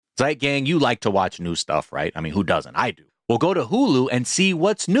Right, gang, you like to watch new stuff, right? I mean, who doesn't? I do. Well, go to Hulu and see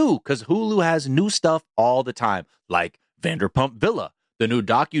what's new, because Hulu has new stuff all the time, like Vanderpump Villa, the new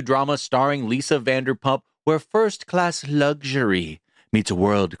docudrama starring Lisa Vanderpump, where first-class luxury meets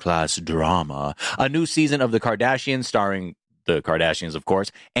world-class drama. A new season of The Kardashians starring the Kardashians, of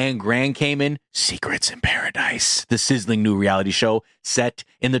course, and Grand Cayman, Secrets in Paradise, the sizzling new reality show set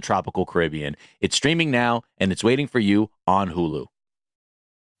in the tropical Caribbean. It's streaming now, and it's waiting for you on Hulu.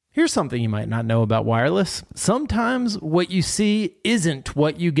 Here's something you might not know about wireless. Sometimes what you see isn't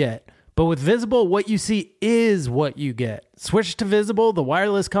what you get. But with Visible, what you see is what you get. Switch to Visible, the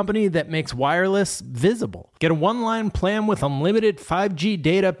wireless company that makes wireless visible. Get a one-line plan with unlimited 5G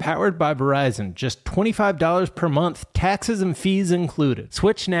data powered by Verizon. Just $25 per month, taxes and fees included.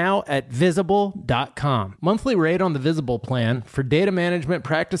 Switch now at Visible.com. Monthly rate on the Visible plan. For data management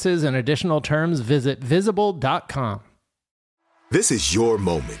practices and additional terms, visit Visible.com. This is your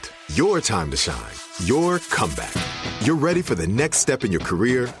moment, your time to shine, your comeback. You're ready for the next step in your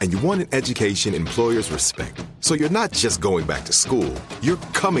career, and you want an education employers respect. So you're not just going back to school, you're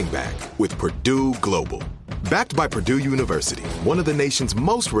coming back with Purdue Global. Backed by Purdue University, one of the nation's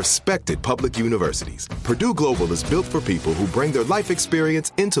most respected public universities, Purdue Global is built for people who bring their life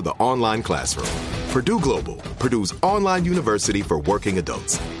experience into the online classroom. Purdue Global, Purdue's online university for working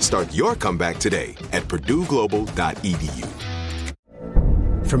adults. Start your comeback today at purdueglobal.edu.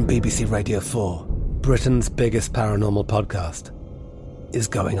 From BBC Radio 4, Britain's biggest paranormal podcast is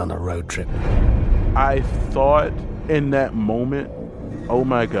going on a road trip. I thought in that moment, oh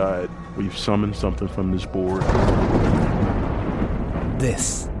my God, we've summoned something from this board.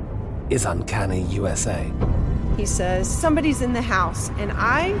 This is Uncanny USA. He says, somebody's in the house, and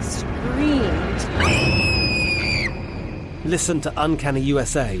I screamed. Listen to Uncanny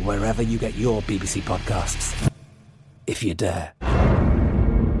USA wherever you get your BBC podcasts, if you dare.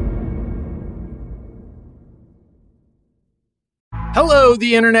 Hello,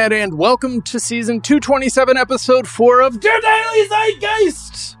 the internet, and welcome to season 227, episode 4 of Der Daily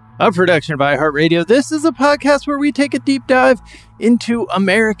Zeitgeist, a production by iHeartRadio. This is a podcast where we take a deep dive into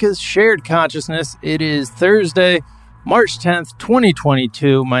America's shared consciousness. It is Thursday, March 10th,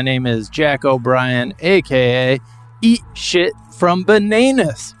 2022. My name is Jack O'Brien, a.k.a. Eat Shit from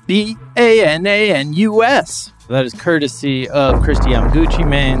Bananas, B-A-N-A-N-U-S. That is courtesy of Christy Yamaguchi,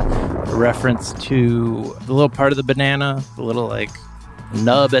 Maine. A reference to the little part of the banana, the little like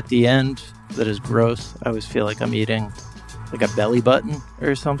nub at the end that is gross. I always feel like I'm eating like a belly button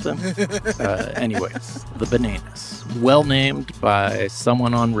or something. Anyways, the bananas. Well named by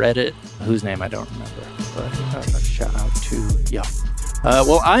someone on Reddit, whose name I don't remember. But shout out to y'all.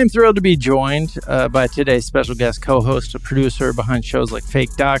 Well, I'm thrilled to be joined by today's special guest co-host, a producer behind shows like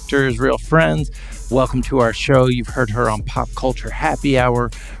Fake Doctors, Real Friends. Welcome to our show. You've heard her on Pop Culture Happy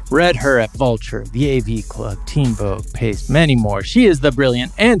Hour, read her at Vulture, the AV Club, Teen Vogue, Paste, many more. She is the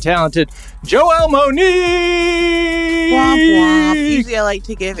brilliant and talented Joelle Monique! Womp womp. Usually I like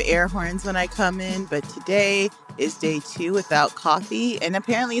to give air horns when I come in, but today is day 2 without coffee, and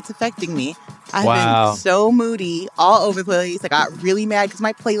apparently it's affecting me. I've been so moody all over the place. I got really mad because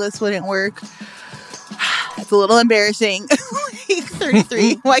my playlist wouldn't work. It's a little embarrassing. Like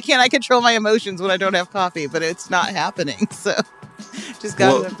 33. Why can't I control my emotions when I don't have coffee? But it's not happening. So just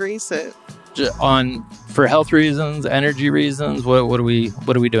got to embrace it. For health reasons, energy reasons, what are we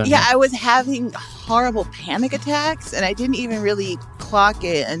doing? Yeah, here? I was having horrible panic attacks, and I didn't even really clock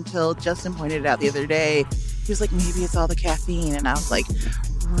it until Justin pointed it out the other day. He was like, maybe it's all the caffeine, and I was like,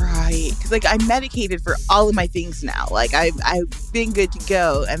 right, because like I'm medicated for all of my things now. Like I've been good to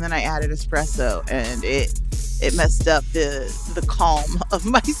go, and then I added espresso, and it messed up the calm of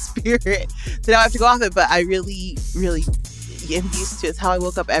my spirit. So now I have to go off it, but I really am used to it. It's how I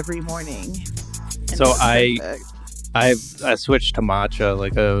woke up every morning. So I switched to matcha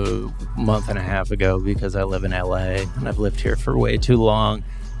like a month and a half ago because I live in LA and I've lived here for way too long,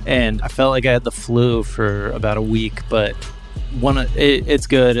 and I felt like I had the flu for about a week, but it's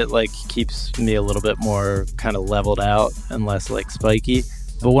good. It like keeps me a little bit more kind of leveled out and less like spiky.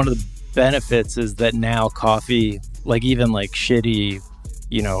 But one of the benefits is that now coffee, like even like shitty,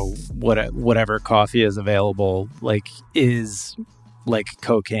 whatever coffee is available, like is like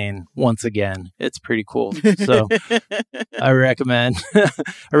cocaine once again. It's pretty cool. So I recommend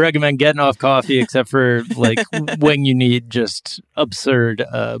getting off coffee, except for like when you need just absurd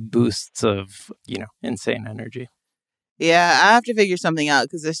boosts of insane energy. Yeah, I have to figure something out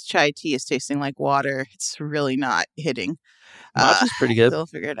because this chai tea is tasting like water. It's really not hitting. Matcha's pretty good. They'll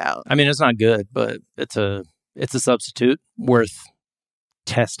figure it out. I mean, it's not good, but it's a substitute worth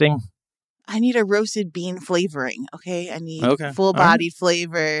testing. I need a roasted bean flavoring. Okay. I need Okay. full bodied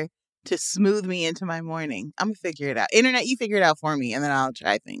flavor to smooth me into my morning. I'm going to figure it out. Internet, you figure it out for me, and then I'll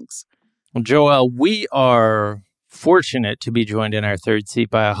try things. Well, Joelle, we are fortunate to be joined in our third seat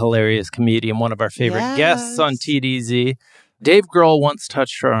by a hilarious comedian, one of our favorite guests on TDZ. Dave Grohl once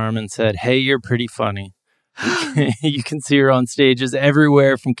touched her arm and said, "Hey, you're pretty funny." You can see her on stages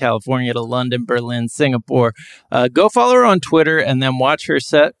everywhere from California to London, Berlin, Singapore. Go follow her on Twitter and then watch her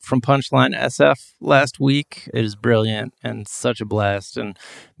set from Punchline SF last week. It is brilliant and such a blast and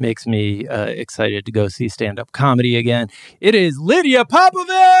makes me excited to go see stand-up comedy again. It is Lydia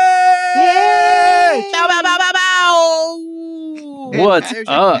Popovich! Yay! Bow, bow, bow, bow, bow! What's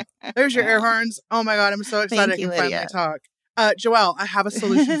up? There's your air horns. Oh my God, I'm so excited I can finally talk. Joelle, I have a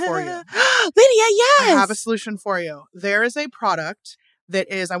solution for you. Lydia, yes! I have a solution for you. There is a product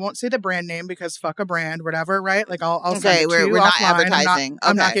that is, I won't say the brand name because fuck a brand, whatever, right? Like I'll send it to you we're not offline. advertising.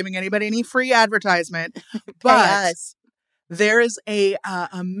 I'm not giving anybody any free advertisement. But there is a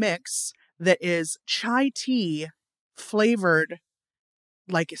mix that is chai tea flavored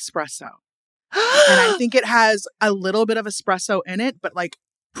like espresso. And I think it has a little bit of espresso in it, but like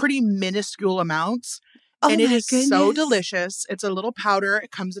pretty minuscule amounts. And it is so delicious. It's a little powder.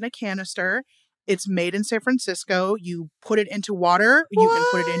 It comes in a canister. It's made in San Francisco. You put it into water. You can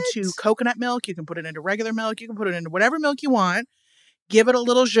put it into coconut milk. You can put it into regular milk. You can put it into whatever milk you want. Give it a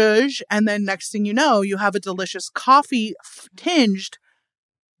little zhuzh. And then next thing you know, you have a delicious coffee tinged,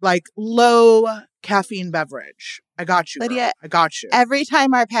 like low caffeine beverage. I got you, Lydia. I got you. Every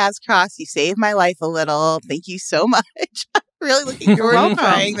time our paths cross, you save my life a little. Thank you so much. Really looking forward to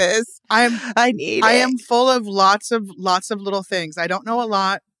trying this. I am full of lots of little things. I don't know a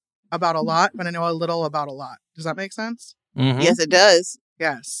lot about a lot, but I know a little about a lot. Does that make sense? Mm-hmm. Yes, it does.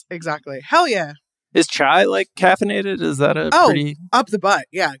 Yes, exactly. Hell yeah. Is chai like caffeinated? Is that a pretty up the butt?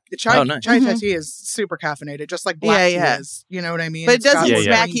 Yeah, chai nice. chai tea is super caffeinated, just like black tea is. You know what I mean? But it doesn't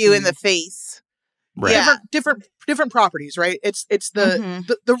smack you in the face. Right. Yeah. Different properties, right? It's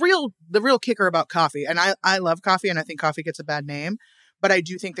the real kicker about coffee, and I love coffee, and I think coffee gets a bad name, but I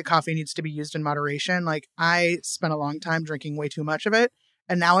do think that coffee needs to be used in moderation. Like I spent a long time drinking way too much of it,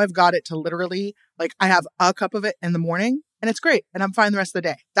 and now I've got it to literally like I have a cup of it in the morning, and it's great, and I'm fine the rest of the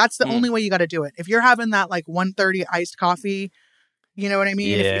day. That's the only way you got to do it. If you're having that like 1:30 iced coffee, you know what I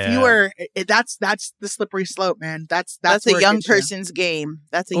mean? Yeah. If you were, that's the slippery slope, man. That's a young person's game.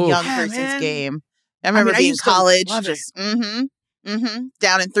 That's a young person's game. I remember being in college, just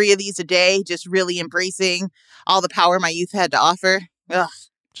down in 3 of these a day, just really embracing all the power my youth had to offer. Ugh.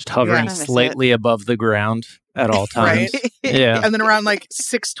 Just hovering slightly above the ground at all times. Right? Yeah. And then around like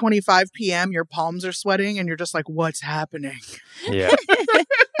 6:25 p.m., your palms are sweating and you're just like, what's happening? Yeah.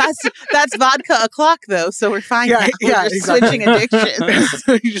 That's vodka o'clock, though, so we're fine. Yeah, we're switching addictions.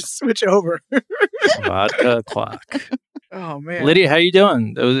 You just switch over. Vodka o'clock. Oh, man. Lydia, how you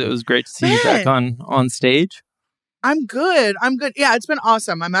doing? It was great to see you back on stage. I'm good. Yeah, it's been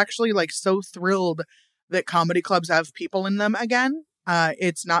awesome. I'm actually like so thrilled that comedy clubs have people in them again.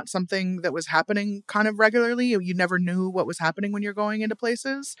 It's not something that was happening kind of regularly. You never knew what was happening when you're going into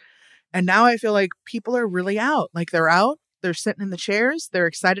places. And now I feel like people are really out. Like they're out. They're sitting in the chairs. They're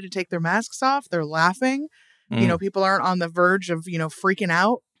excited to take their masks off. They're laughing. You know, people aren't on the verge of, freaking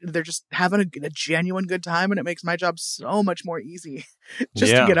out. They're just having a genuine good time. And it makes my job so much more easy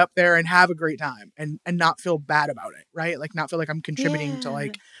just to get up there and have a great time and not feel bad about it. Right. Like not feel like I'm contributing to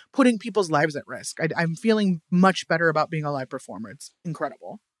like putting people's lives at risk. I'm feeling much better about being a live performer. It's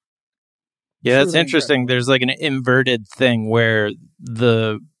incredible. Yeah, that's interesting. There's like an inverted thing where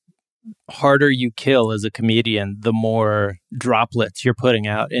the harder you kill as a comedian, the more droplets you're putting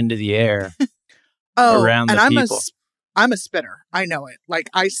out into the air around the people. I'm a spitter. I know it. Like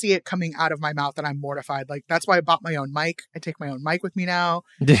I see it coming out of my mouth and I'm mortified. Like that's why I bought my own mic. I take my own mic with me now.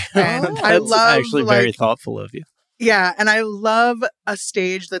 And I love actually very thoughtful of you. Yeah. And I love a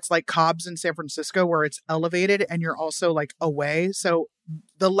stage that's like Cobb's in San Francisco where it's elevated and you're also like away. So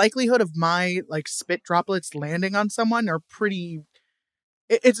the likelihood of my like spit droplets landing on someone are pretty,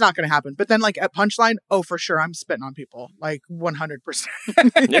 it's not going to happen. But then like at Punchline, oh, for sure. I'm spitting on people like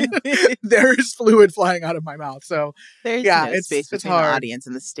 100%. There's fluid flying out of my mouth. So there's no space between the audience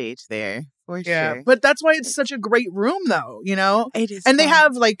and the stage there. For sure. But that's why it's such a great room though, It is. And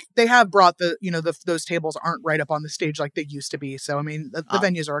fun. they have brought the, those tables aren't right up on the stage like they used to be. So, I mean, the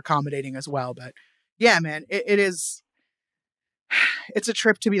venues are accommodating as well. But yeah, man, it is. It's a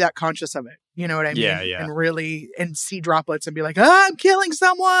trip to be that conscious of it. You know what I mean? Yeah. And really, and see droplets and be like, I'm killing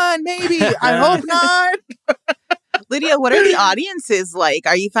someone. Maybe. I hope not. Lydia, what are the audiences like?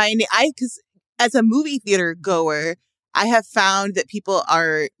 Are you finding, because as a movie theater goer, I have found that people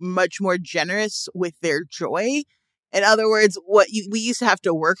are much more generous with their joy. In other words, we used to have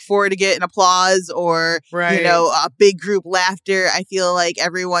to work for to get an applause or, a big group laughter. I feel like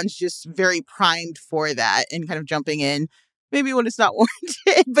everyone's just very primed for that and kind of jumping in. Maybe when it's not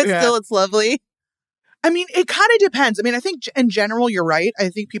warranted, but still it's lovely. I mean, it kind of depends. I mean, I think in general, you're right. I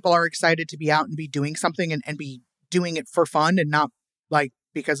think people are excited to be out and be doing something and be doing it for fun and not like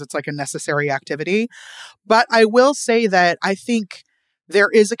because it's like a necessary activity. But I will say that I think there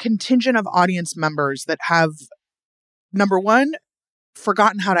is a contingent of audience members that have, number one,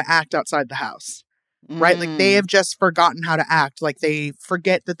 forgotten how to act outside the house, right? Like they have just forgotten how to act. Like they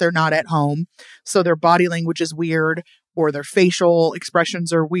forget that they're not at home. So their body language is weird, or their facial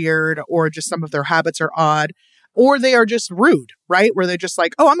expressions are weird, or just some of their habits are odd, or they are just rude, right? Where they're just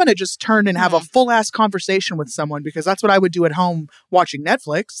like, oh, I'm going to just turn and have a full ass conversation with someone because that's what I would do at home watching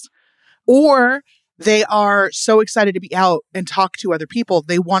Netflix. Or they are so excited to be out and talk to other people.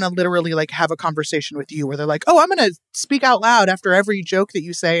 They want to literally like have a conversation with you where they're like, oh, I'm going to speak out loud after every joke that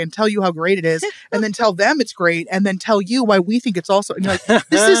you say and tell you how great it is. And then tell them it's great. And then tell you why we think it's also, and you're like,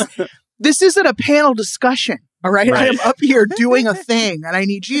 this isn't a panel discussion. All right. I am up here doing a thing and I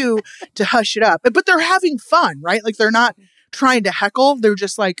need you to hush it up. But they're having fun, right? Like they're not trying to heckle. They're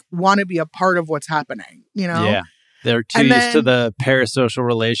just like want to be a part of what's happening, you know? Yeah. They're too used to the parasocial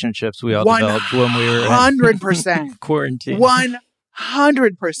relationships we all developed when we were 100% quarantine.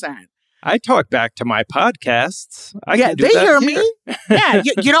 100%. I talk back to my podcasts. They hear me. Yeah,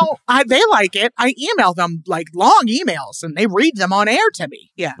 they like it. I email them like long emails and they read them on air to me.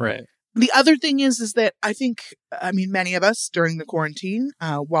 Yeah. Right. The other thing is that many of us during the quarantine,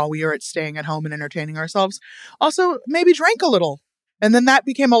 while we were staying at home and entertaining ourselves, also maybe drank a little. And then that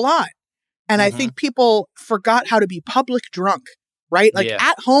became a lot. And I think people forgot how to be public drunk, right? Like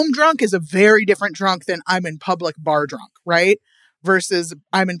at home drunk is a very different drunk than I'm in public bar drunk, right? Versus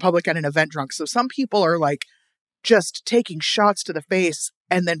I'm in public at an event drunk. So some people are like just taking shots to the face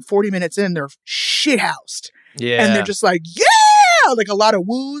and then 40 minutes in, they're shithoused. Yeah. And they're just like, yeah! Like a lot of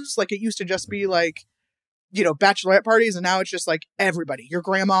woos. Like it used to just be like, bachelorette parties. And now it's just like everybody, your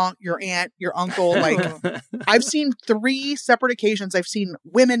grandma, your aunt, your uncle. Like I've seen 3 separate occasions. I've seen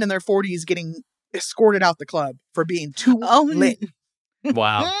women in their 40s getting escorted out the club for being too lit.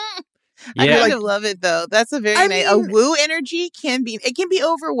 Wow. I kind of love it though. That's a nice, a woo energy can be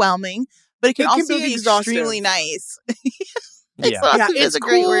overwhelming, but it can also be extremely nice. Exhaustive is a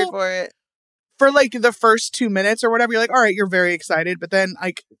great word for it. For like the first 2 minutes or whatever, you're like, all right, you're very excited. But then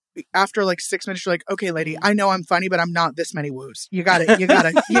like after like 6 minutes, you're like, okay, lady, I know I'm funny, but I'm not this many woos. You gotta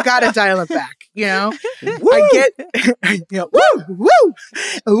dial it back. I get,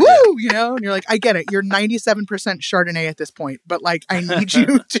 woo, and you're like, I get it. You're 97% Chardonnay at this point, but like, I need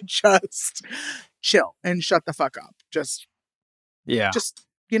you to just chill and shut the fuck up. Just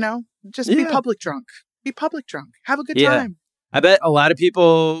be public drunk. Be public drunk. Have a good time. I bet a lot of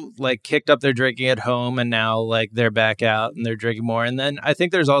people like kicked up their drinking at home and now like they're back out and they're drinking more. And then I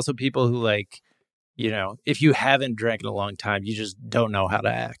think there's also people who like, if you haven't drank in a long time, you just don't know how to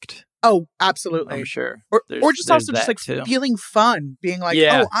act. Oh, absolutely. I'm sure. Or just also just like feeling fun, being like,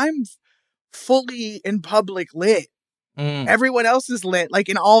 oh, I'm fully in public lit. Everyone else is lit. Like,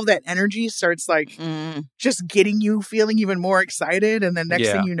 and all of that energy starts like just getting you feeling even more excited. And then next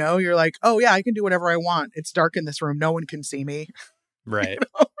thing you know, you're like, oh yeah, I can do whatever I want. It's dark in this room. No one can see me. Right.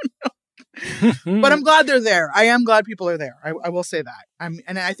 But I'm glad they're there. I am glad people are there. I will say that.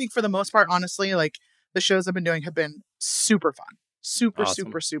 And I think for the most part, honestly, like the shows I've been doing have been super fun. Super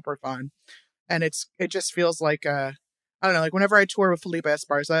fun. And it just feels like I don't know, like whenever I tour with Felipe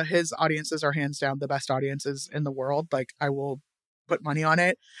Esparza, his audiences are hands down the best audiences in the world. Like I will put money on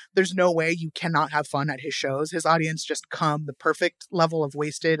it. There's no way you cannot have fun at his shows. His audience just come the perfect level of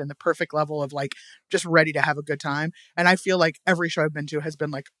wasted and the perfect level of like just ready to have a good time. And I feel like every show I've been to has been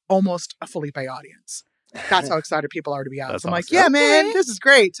like almost a Felipe audience. That's how excited people are to be out. So I'm like, yeah, man, this is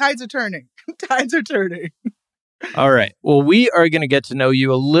great. Tides are turning. Tides are turning. All right. Well, we are going to get to know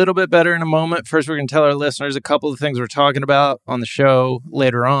you a little bit better in a moment. First, we're going to tell our listeners a couple of things we're talking about on the show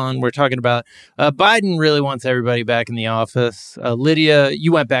later on. We're talking about Biden really wants everybody back in the office. Lydia,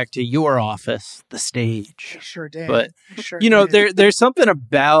 you went back to your office, the stage. I sure did. But, there's something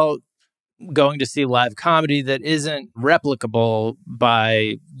about going to see live comedy that isn't replicable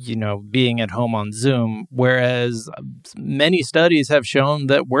by, being at home on Zoom. Whereas many studies have shown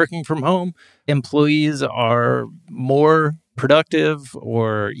that working from home, employees are more productive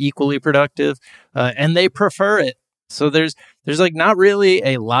or equally productive, and they prefer it. So there's like not really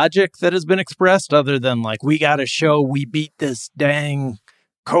a logic that has been expressed other than like, we got to show we beat this dang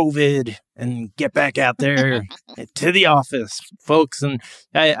COVID and get back out there to the office, folks. And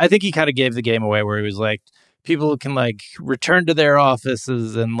I think he kind of gave the game away where he was like, people can like return to their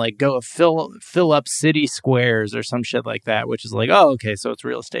offices and like go fill up city squares or some shit like that, which is like, oh, okay, so it's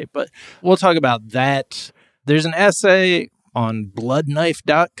real estate. But we'll talk about that. There's an essay on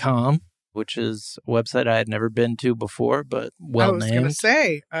bloodknife.com, which is a website I had never been to before, but well named. I was going to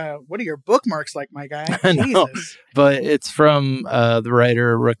say, what are your bookmarks like, my guy? Jesus. But it's from the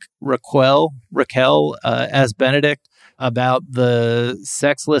writer Raquel as Benedict about the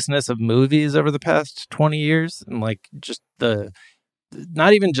sexlessness of movies over the past 20 years. And like just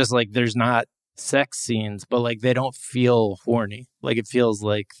not even just like there's not sex scenes, but like they don't feel horny. Like it feels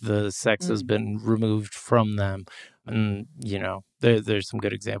like the sex has been removed from them. And, you know, there's some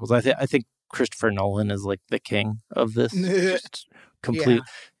good examples. I think Christopher Nolan is like the king of this. Just complete.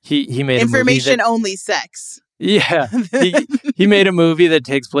 Yeah. He made information only sex. Yeah. He made a movie that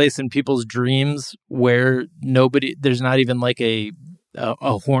takes place in people's dreams where there's not even like a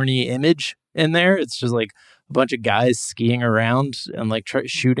horny image in there. It's just like a bunch of guys skiing around and like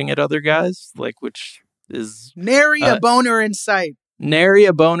shooting at other guys, like, which is nary a boner in sight. Nary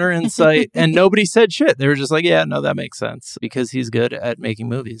a boner in sight. And nobody said shit. They were just like, yeah, no, that makes sense because he's good at making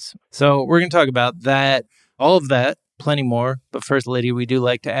movies. So we're going to talk about that, all of that, plenty more. But first, Lydia, we do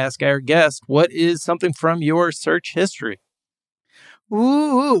like to ask our guest, what is something from your search history?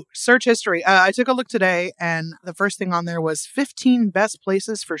 Ooh, search history. I took a look today, and the first thing on there was 15 best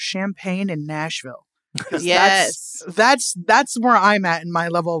places for champagne in Nashville. Yes. That's where I'm at in my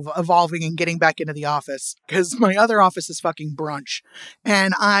level of evolving and getting back into the office, because my other office is fucking brunch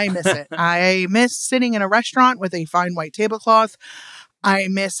and I miss it. I miss sitting in a restaurant with a fine white tablecloth. I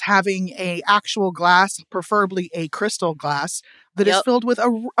miss having a actual glass, preferably a crystal glass that is filled with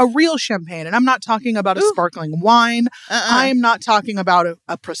a real champagne. And I'm not talking about a sparkling wine. I am not talking about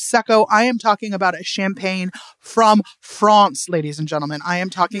a Prosecco. I am talking about a champagne from France, ladies and gentlemen. I am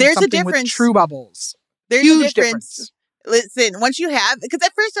talking something with true bubbles. There's huge difference. Listen, once you have, because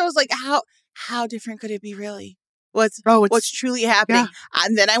at first I was like, how different could it be really? What's truly happening? Yeah.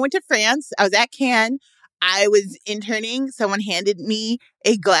 And then I went to France. I was at Cannes. I was interning. Someone handed me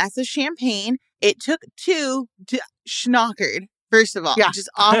a glass of champagne. It took 2 to schnockered, first of all, just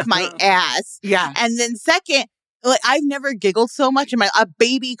off my ass. Yeah. And then second, like I've never giggled so much. A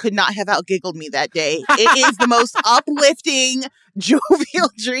baby could not have outgiggled me that day. It is the most uplifting, jovial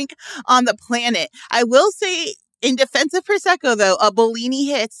drink on the planet. I will say, in defense of Prosecco, though, a Bellini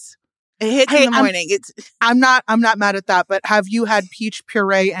hits. It hits in the morning. I'm not mad at that. But have you had peach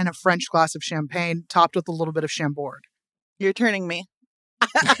puree and a French glass of champagne topped with a little bit of Chambord? You're turning me.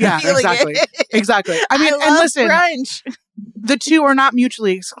 Yeah, exactly. I mean, and listen, brunch. The two are not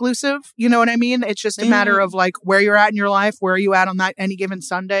mutually exclusive. You know what I mean? It's just a matter of like where you're at in your life. Where are you at on that any given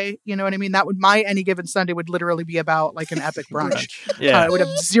Sunday? You know what I mean? My any given Sunday would literally be about like an epic brunch. Yeah. It would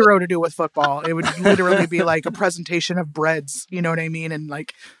have zero to do with football. It would literally be like a presentation of breads. You know what I mean? And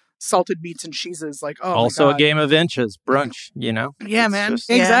like salted meats and cheeses. Like, oh, also my God. a game of inches, brunch, you know? Yeah, man.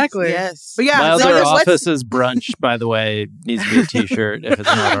 Exactly. Yes. But yeah, my other office's brunch, by the way, needs to be a t-shirt if it's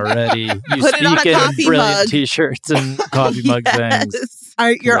not already. You put speak it on a in coffee brilliant mug. t-shirts and coffee mug things.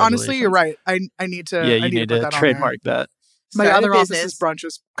 You're honestly, you're right. I need to. Yeah, you need to trademark that. My other office's brunch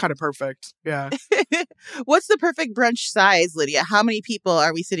is kind of perfect. Yeah. What's the perfect brunch size, Lydia? How many people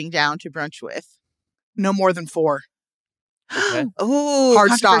are we sitting down to brunch with? No more than 4. Okay. Oh, hard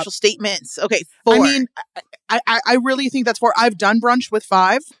controversial statements. Okay, 4. I mean, I really think that's 4. I've done brunch with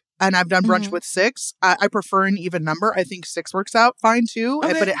 5, and I've done brunch with 6. I prefer an even number. I think 6 works out fine too,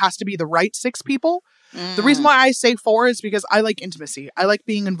 but it has to be the right 6 people. The reason why I say 4 is because I like intimacy. I like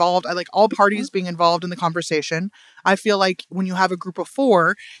being involved. I like all parties being involved in the conversation. I feel like when you have a group of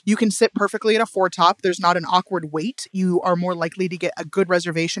 4, you can sit perfectly at a 4-top. There's not an awkward wait. You are more likely to get a good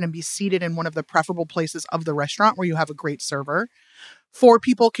reservation and be seated in one of the preferable places of the restaurant where you have a great server. 4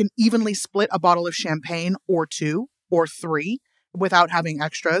 people can evenly split a bottle of champagne or 2 or 3 without having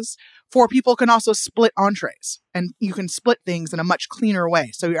extras. 4 people can also split entrees, and you can split things in a much cleaner way.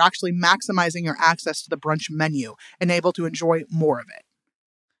 So you're actually maximizing your access to the brunch menu and able to enjoy more of it.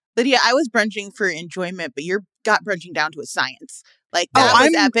 Lydia, I was brunching for enjoyment, but you're got brunching down to a science. Like, that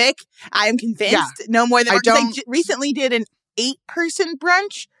was epic. I am convinced. Yeah. No more than I recently did an 8-person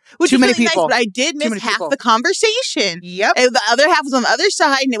brunch, which was really nice, but I did miss half the conversation. Yep. And the other half was on the other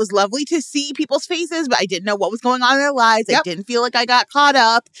side, and it was lovely to see people's faces, but I didn't know what was going on in their lives. Yep. I didn't feel like I got caught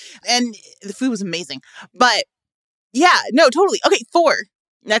up, and the food was amazing. But yeah, no, totally. Okay, 4.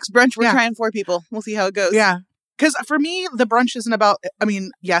 Next brunch, we're trying 4 people. We'll see how it goes. Yeah. Because for me, the brunch isn't about, I mean,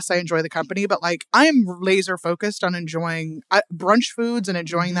 yes, I enjoy the company, but like I am laser focused on enjoying brunch foods and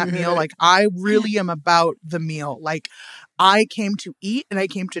enjoying that meal. Like I really am about the meal. Like I came to eat and I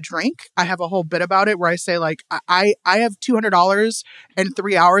came to drink. I have a whole bit about it where I say like, I have $200 and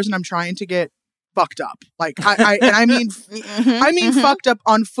 3 hours and I'm trying to get fucked up. Like I mean fucked up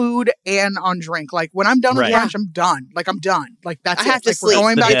on food and on drink. Like when I'm done with brunch, I'm done. Like I'm done. Like that's I have to like, sleep. We're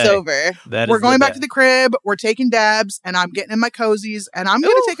going back. It's over. We're going back to the crib. We're taking dabs and I'm getting in my cozies and I'm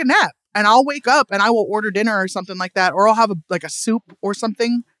going to take a nap and I'll wake up and I will order dinner or something like that. Or I'll have a soup or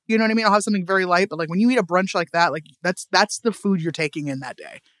something. You know what I mean? I'll have something very light. But like when you eat a brunch like that, like that's the food you're taking in that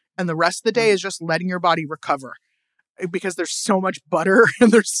day. And the rest of the day is just letting your body recover. Because there's so much butter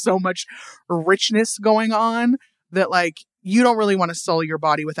and there's so much richness going on that like you don't really want to sully your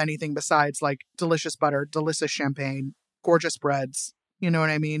body with anything besides like delicious butter, delicious champagne, gorgeous breads. You know what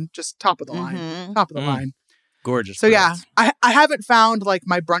I mean? Just top of the line. Gorgeous. So breads. yeah, I haven't found like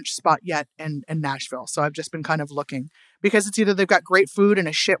my brunch spot yet in Nashville. So I've just been kind of looking because it's either they've got great food and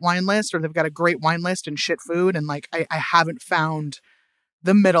a shit wine list or they've got a great wine list and shit food. And like, I haven't found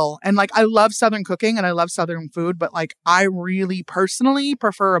the middle. And like, I love Southern cooking and I love Southern food, but like, I really personally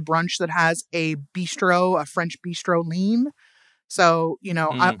prefer a brunch that has a French bistro lean. So, you know,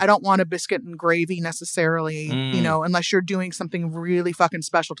 I don't want a biscuit and gravy necessarily, you know, unless you're doing something really fucking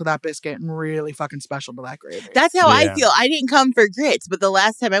special to that biscuit and really fucking special to that gravy. That's how I feel. I didn't come for grits, but the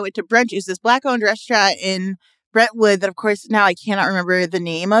last time I went to brunch, it was this black-owned restaurant in Brentwood that, of course, now I cannot remember the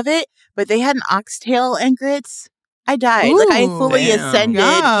name of it, but they had an oxtail and grits. I died. Ooh, like I fully ascended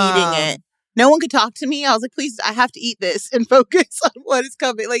eating it. No one could talk to me. I was like, please, I have to eat this and focus on what is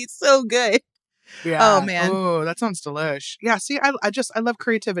coming. Like, it's so good. Yeah. Oh, man. Oh, that sounds delish. Yeah. See, I love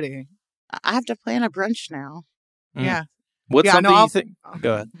creativity. I have to plan a brunch now. Yeah. What's something you think?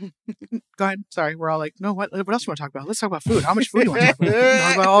 Go ahead. Go ahead. Sorry. We're all like, no, what else do you want to talk about? Let's talk about food. How much food do you want to talk about? We can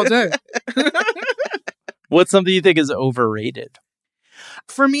talk about all day. What's something you think is overrated?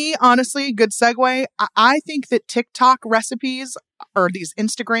 For me, honestly, good segue. I think that TikTok recipes or these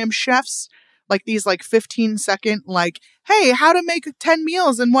Instagram chefs, like these like 15-second, like, hey, how to make 10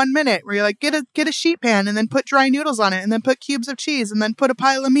 meals in 1 minute, where you're like, get a sheet pan and then put dry noodles on it and then put cubes of cheese and then put a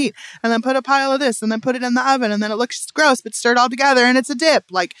pile of meat and then put a pile of this and then put it in the oven and then it looks gross, but stir it all together and it's a dip.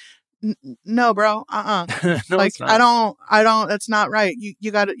 Like, no, bro. No, like, I don't, that's not right.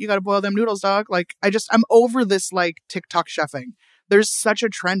 You gotta boil them noodles, dog. Like, I'm over this like TikTok chefing. There's such a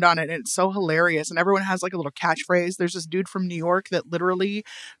trend on it and it's so hilarious. And everyone has like a little catchphrase. There's this dude from New York that literally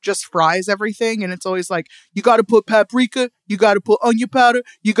just fries everything. And it's always like, you got to put paprika, you got to put onion powder,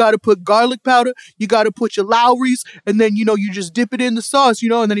 you got to put garlic powder, you got to put your Lowry's. And then, you know, you just dip it in the sauce, you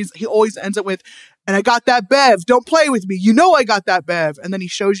know, and then he always ends up with, and I got that Bev. Don't play with me. You know, I got that Bev. And then he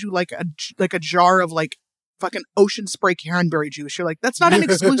shows you like a jar of like fucking ocean spray cranberry juice. You're like, that's not an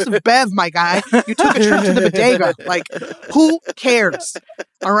exclusive Bev, my guy. You took a trip to the bodega. Like, who cares?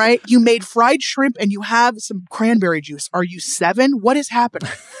 All right. You made fried shrimp and you have some cranberry juice. Are you 7? What is happening?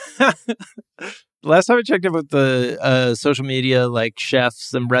 Last time I checked in with the social media, like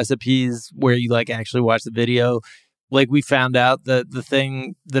chefs and recipes where you like actually watch the video, like we found out that the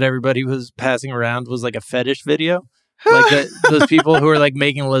thing that everybody was passing around was like a fetish video. Like those people who are like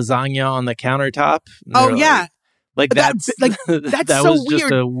making lasagna on the countertop. Oh yeah, like that's that's that so was weird.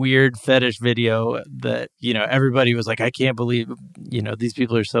 Just a weird fetish video that, you know, everybody was like, I can't believe, you know, these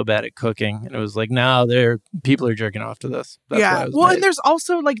people are so bad at cooking, and it was like, no, people are jerking off to this. That's yeah, well, and there's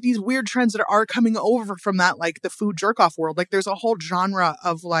also like these weird trends that are coming over from that, like the food jerk off world. Like there's a whole genre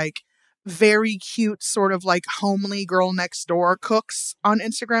of like very cute sort of like homely girl next door cooks on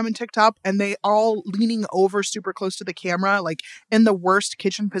Instagram and TikTok, and they all leaning over super close to the camera, like in the worst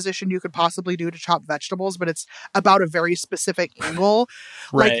kitchen position you could possibly do to chop vegetables, but it's about a very specific angle.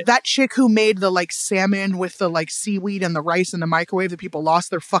 Right. Like that chick who made the like salmon with the like seaweed and the rice in the microwave that people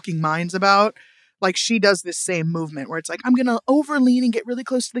lost their fucking minds about. Like she does this same movement where it's like, I'm going to overlean and get really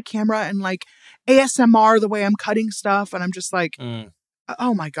close to the camera and like ASMR the way I'm cutting stuff. And I'm just like,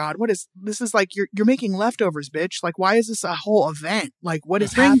 oh my God, this is like, you're making leftovers, bitch. Like, why is this a whole event? Like, what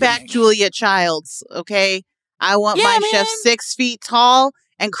is Bring happening? back Julia Childs, okay? I want my chef 6 feet tall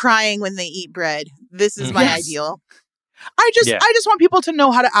and crying when they eat bread. This is my ideal. I just want people to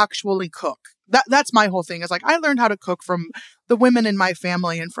know how to actually cook. That's my whole thing is like, I learned how to cook from the women in my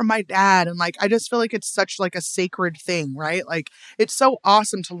family and from my dad. And like, I just feel like it's such like a sacred thing, right? Like it's so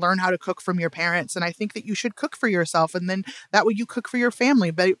awesome to learn how to cook from your parents. And I think that you should cook for yourself. And then that way you cook for your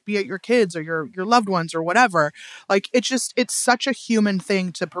family, be it your kids or your loved ones or whatever. Like it's such a human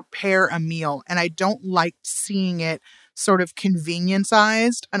thing to prepare a meal. And I don't like seeing it sort of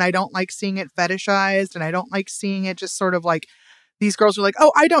convenienceized, and I don't like seeing it fetishized, and I don't like seeing it just sort of like these girls are like,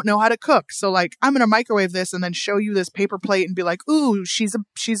 oh, I don't know how to cook, so like I'm gonna microwave this and then show you this paper plate and be like, ooh, she's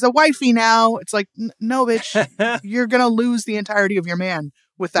a wifey now. It's like, no, bitch, you're gonna lose the entirety of your man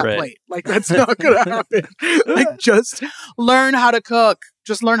with that plate. Like, that's not gonna happen. Like, just learn how to cook.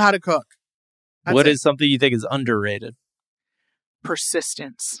 Just learn how to cook. What is something you think is underrated?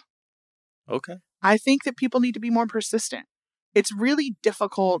 Persistence. Okay. I think that people need to be more persistent. It's really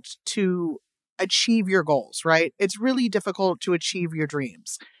difficult to achieve your goals, right? It's really difficult to achieve your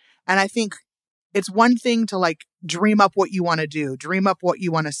dreams. And I think it's one thing to like dream up what you want to do, dream up what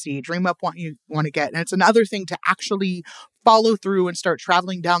you want to see, dream up what you want to get. And it's another thing to actually follow through and start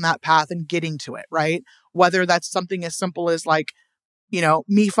traveling down that path and getting to it, right? Whether that's something as simple as like, you know,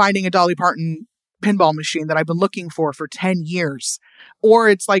 me finding a Dolly Parton pinball machine that I've been looking for 10 years, or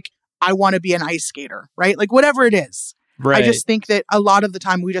it's like, I want to be an ice skater, right? Like whatever it is. Right. I just think that a lot of the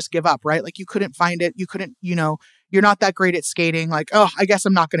time we just give up, right? Like you couldn't find it. You couldn't, you know, you're not that great at skating. Like, oh, I guess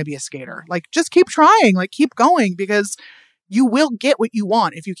I'm not going to be a skater. Like, just keep trying, like keep going, because you will get what you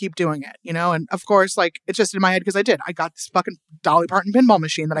want if you keep doing it, you know? And of course, like it's just in my head because I got this fucking Dolly Parton pinball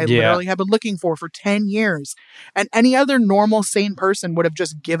machine that I literally have been looking for 10 years. And any other normal, sane person would have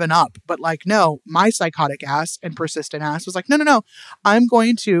just given up. But like, no, my psychotic ass and persistent ass was like, no, I'm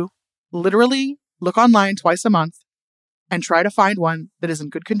going to literally look online twice a month and try to find one that is in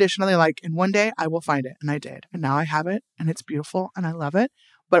good condition that I like. And one day I will find it. And I did. And now I have it and it's beautiful and I love it.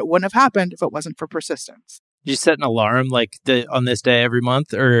 But it wouldn't have happened if it wasn't for persistence. Did you set an alarm like on this day every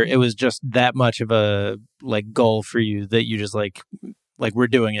month, or it was just that much of a like goal for you that you just like we're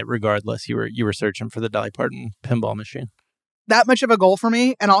doing it regardless? You were searching for the Dolly Parton pinball machine. That much of a goal for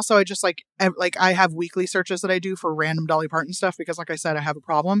me. And also I just like I have weekly searches that I do for random Dolly Parton stuff because like I said, I have a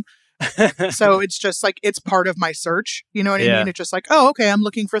problem. So it's just like, it's part of my search. You know what I mean? It's just like, oh, okay, I'm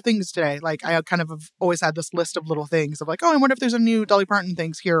looking for things today. Like I kind of have always had this list of little things of like, oh, I wonder if there's a new Dolly Parton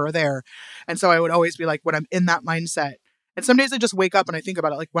things here or there. And so I would always be like, when I'm in that mindset. And some days I just wake up and I think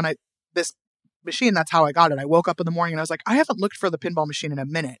about it. Like when this machine, that's how I got it. I woke up in the morning and I was like, I haven't looked for the pinball machine in a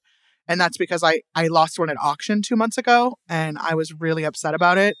minute. And that's because I lost one at auction 2 months ago and I was really upset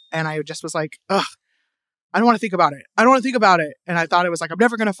about it. And I just was like, ugh, I don't want to think about it. And I thought it was like, I'm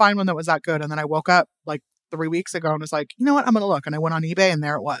never going to find one that was that good. And then I woke up like 3 weeks ago and was like, you know what? I'm going to look. And I went on eBay and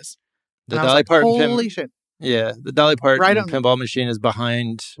there it was. The Dolly Parton holy shit. Yeah, the Dolly Parton pinball machine is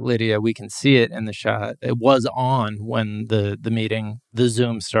behind Lydia. We can see it in the shot. It was on when the meeting, the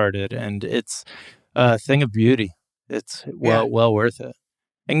Zoom started. And it's a thing of beauty. It's well worth it.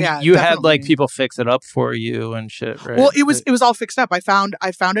 And you had like people fix it up for you and shit, right? Well, it was all fixed up. I found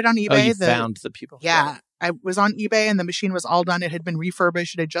it on eBay. Oh, you found the people. Yeah. I was on eBay and the machine was all done. It had been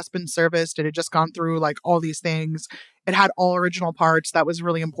refurbished. It had just been serviced. It had just gone through like all these things. It had all original parts. That was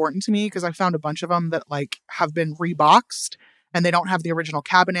really important to me because I found a bunch of them that like have been reboxed and they don't have the original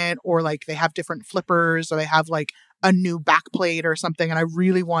cabinet, or like they have different flippers, or they have like a new backplate or something. And I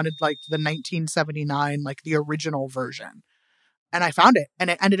really wanted like the 1979, like the original version. And I found it.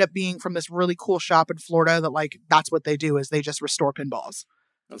 And it ended up being from this really cool shop in Florida that like, that's what they do, is they just restore pinballs.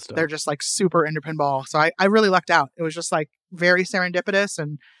 They're just like super into pinball. So I really lucked out. It was just like very serendipitous.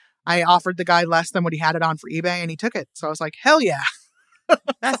 And I offered the guy less than what he had it on for eBay and he took it. So I was like, hell yeah.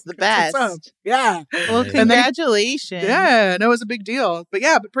 That's the best. Yeah. Well, congratulations. Yeah. And it was a big deal. But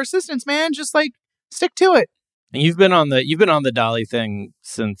yeah, but persistence, man, just like stick to it. And you've been on the Dolly thing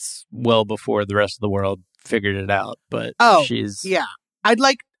since well before the rest of the world figured it out. But yeah. I'd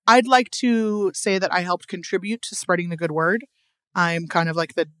like to say that I helped contribute to spreading the good word. I'm kind of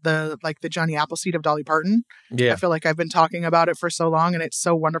like the Johnny Appleseed of Dolly Parton. Yeah. I feel like I've been talking about it for so long, and it's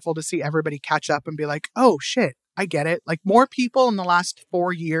so wonderful to see everybody catch up and be like, oh shit, I get it. Like more people in the last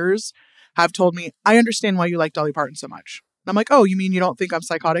 4 years have told me, I understand why you like Dolly Parton so much. And I'm like, oh, you mean you don't think I'm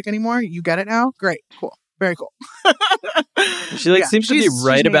psychotic anymore? You get it now? Great. Cool. Very cool. She seems to be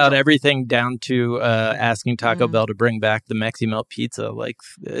right about everything, down to asking Taco Bell to bring back the Mexi Melt pizza. Like,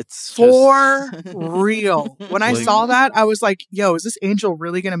 it's for real. When I saw that, I was like, yo, is this angel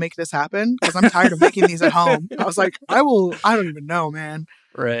really going to make this happen? Because I'm tired of making these at home. I was like, I don't even know, man.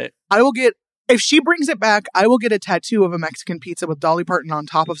 Right. If she brings it back, I will get a tattoo of a Mexican pizza with Dolly Parton on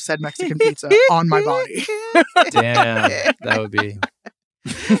top of said Mexican pizza on my body. Damn, that would be...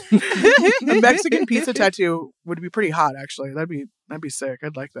 The Mexican pizza tattoo would be pretty hot, actually. That'd be sick.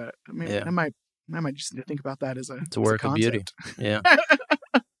 I'd like that. I mean, I might just think about that as a work of beauty. Yeah.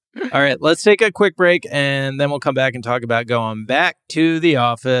 All right, let's take a quick break, and then we'll come back and talk about going back to the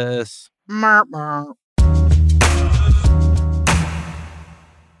office.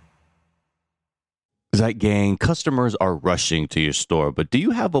 Zeit gang, customers are rushing to your store, but do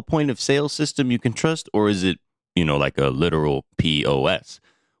you have a point of sale system you can trust, or is it, like a literal POS?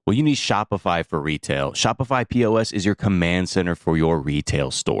 Well, you need Shopify for retail. Shopify POS is your command center for your retail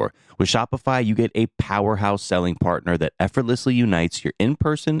store. With Shopify, you get a powerhouse selling partner that effortlessly unites your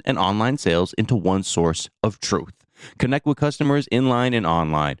in-person and online sales into one source of truth. Connect with customers inline and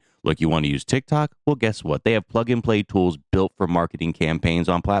online. Look, you want to use TikTok? Well, guess what? They have plug-and-play tools built for marketing campaigns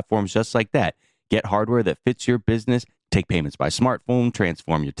on platforms just like that. Get hardware that fits your business, take payments by smartphone,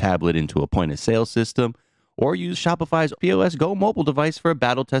 transform your tablet into a point-of-sale system, or use Shopify's POS Go mobile device for a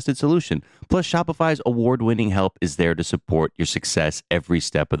battle-tested solution. Plus, Shopify's award-winning help is there to support your success every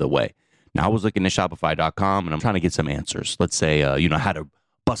step of the way. Now, I was looking at Shopify.com, and I'm trying to get some answers. Let's say, I had a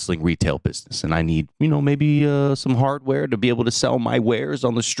bustling retail business, and I need, maybe some hardware to be able to sell my wares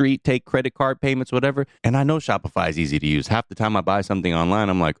on the street, take credit card payments, whatever. And I know Shopify is easy to use. Half the time I buy something online,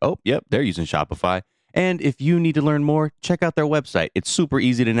 I'm like, oh, yep, they're using Shopify. And if you need to learn more, check out their website. It's super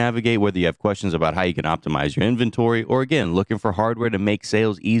easy to navigate, whether you have questions about how you can optimize your inventory or, again, looking for hardware to make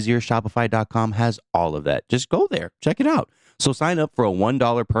sales easier. Shopify.com has all of that. Just go there. Check it out. So sign up for a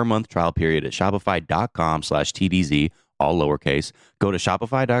 $1 per month trial period at shopify.com/TDZ, all lowercase. Go to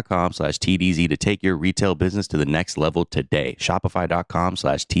shopify.com/TDZ to take your retail business to the next level today.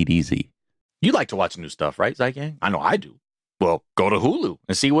 Shopify.com/TDZ. You like to watch new stuff, right, Zeit gang? I know I do. Well, go to Hulu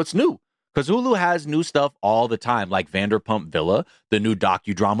and see what's new. Because Hulu has new stuff all the time, like Vanderpump Villa, the new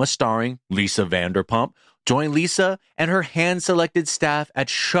docudrama starring Lisa Vanderpump. Join Lisa and her hand-selected staff at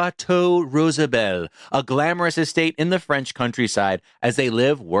Chateau Rosabelle, a glamorous estate in the French countryside, as they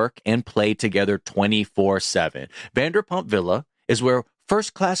live, work, and play together 24/7. Vanderpump Villa is where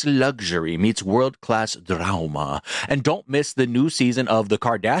first-class luxury meets world-class drama. And don't miss the new season of The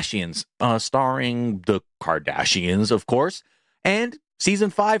Kardashians, starring the Kardashians, of course. And Season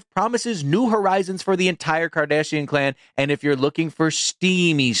 5 promises new horizons for the entire Kardashian clan, and if you're looking for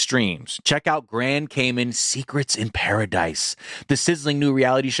steamy streams, check out Grand Cayman Secrets in Paradise, the sizzling new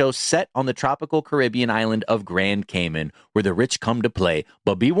reality show set on the tropical Caribbean island of Grand Cayman, where the rich come to play.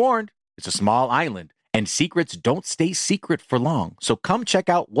 But be warned, it's a small island, and secrets don't stay secret for long. So come check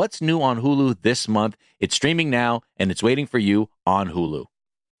out what's new on Hulu this month. It's streaming now, and it's waiting for you on Hulu.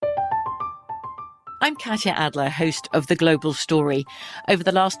 I'm Katya Adler, host of The Global Story. Over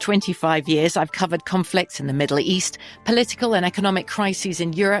the last 25 years, I've covered conflicts in the Middle East, political and economic crises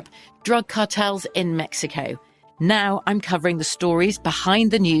in Europe, drug cartels in Mexico. Now I'm covering the stories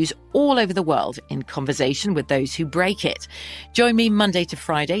behind the news all over the world in conversation with those who break it. Join me Monday to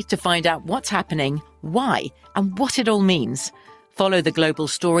Friday to find out what's happening, why, and what it all means. Follow The Global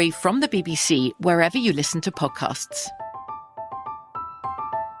Story from the BBC wherever you listen to podcasts.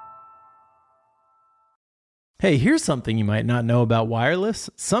 Hey, here's something you might not know about wireless.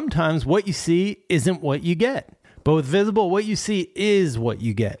 Sometimes what you see isn't what you get. But with Visible, what you see is what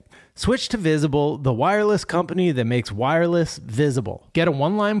you get. Switch to Visible, the wireless company that makes wireless visible. Get a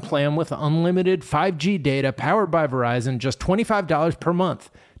one-line plan with unlimited 5G data powered by Verizon, just $25 per month.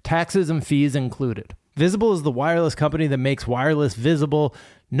 Taxes and fees included. Visible is the wireless company that makes wireless visible.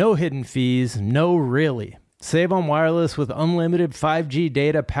 No hidden fees, no really. Save on wireless with unlimited 5G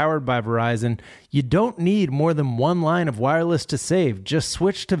data powered by Verizon. You don't need more than one line of wireless to save. Just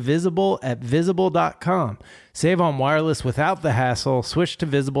switch to Visible at Visible.com. Save on wireless without the hassle. Switch to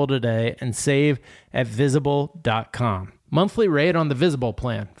Visible today and save at Visible.com. Monthly rate on the Visible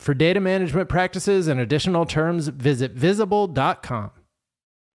plan. For data management practices and additional terms, visit Visible.com.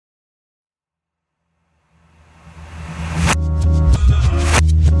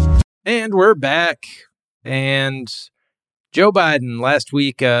 And we're back. And Joe Biden last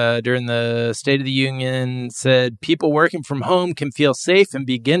week during the State of the Union said people working from home can feel safe and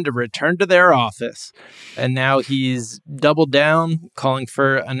begin to return to their office. And now he's doubled down, calling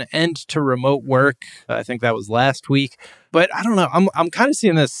for an end to remote work. I think that was last week. But I don't know. I'm kind of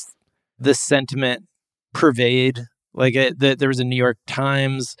seeing this sentiment pervade. Like there was a New York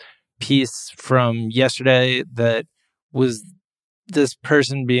Times piece from yesterday that was this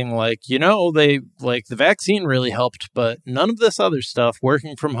person being like, they like the vaccine really helped, but none of this other stuff,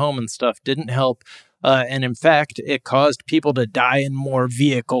 working from home and stuff, didn't help. And in fact, it caused people to die in more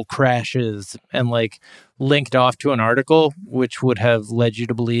vehicle crashes, and like linked off to an article, which would have led you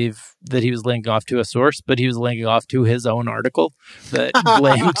to believe that he was linking off to a source, but he was linking off to his own article that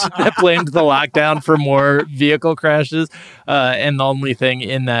blamed the lockdown for more vehicle crashes. And the only thing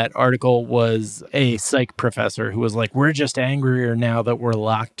in that article was a psych professor who was like, we're just angrier now that we're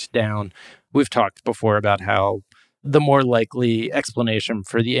locked down. We've talked before about how the more likely explanation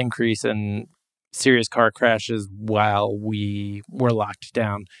for the increase in serious car crashes while we were locked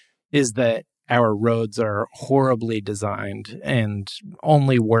down is that our roads are horribly designed and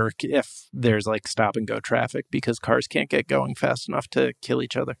only work if there's like stop and go traffic because cars can't get going fast enough to kill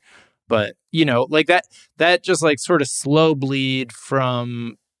each other. But, you know, like that just like sort of slow bleed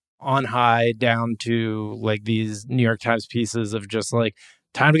from on high down to like these New York Times pieces of just like,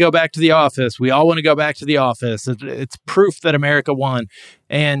 time to go back to the office. We all want to go back to the office. It's proof that America won.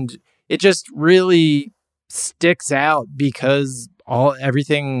 And it just really sticks out because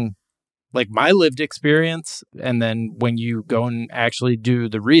everything, like my lived experience, and then when you go and actually do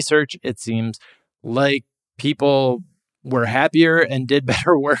the research, it seems like people were happier and did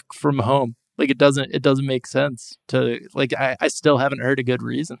better work from home. Like it doesn't make sense to like, I still haven't heard a good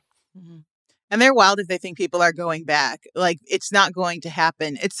reason. Mm-hmm. And they're wild if they think people are going back. Like, it's not going to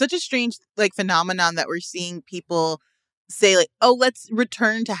happen. It's such a strange, like, phenomenon that we're seeing people say, like, oh, let's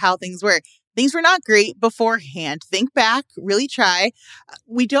return to how things were. Things were not great beforehand. Think back, really try.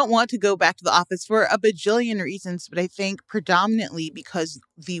 We don't want to go back to the office for a bajillion reasons, but I think predominantly because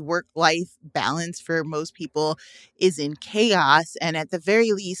the work-life balance for most people is in chaos. And at the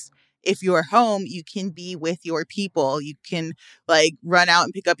very least, if you're home, you can be with your people. You can like run out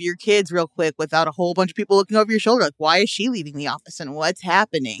and pick up your kids real quick without a whole bunch of people looking over your shoulder. Like, why is she leaving the office and what's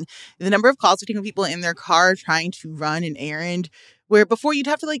happening? The number of calls we're taking people in their car trying to run an errand where before you'd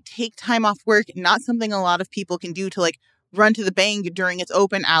have to like take time off work, not something a lot of people can do to like run to the bank during its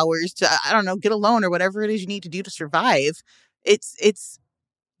open hours to, I don't know, get a loan or whatever it is you need to do to survive. It's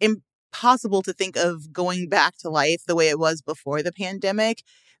impossible to think of going back to life the way it was before the pandemic.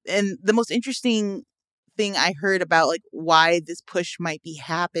 And the most interesting thing I heard about like why this push might be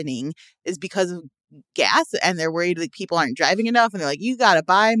happening is because of gas, and they're worried like people aren't driving enough, and they're like, you got to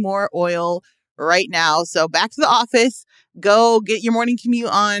buy more oil right now. So back to the office, go get your morning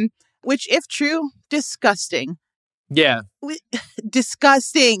commute on, which if true, disgusting. Yeah.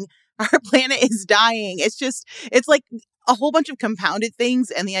 Disgusting. Our planet is dying. It's like a whole bunch of compounded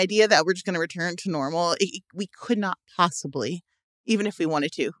things. And the idea that we're just going to return to normal, we could not possibly, even if we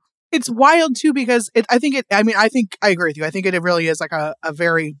wanted to. It's wild, too, because I think I agree with you. I think it really is like a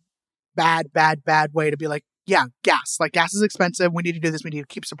very bad way to be like, yeah, gas. Like, gas is expensive. We need to do this. We need to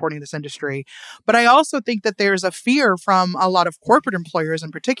keep supporting this industry. But I also think that there's a fear from a lot of corporate employers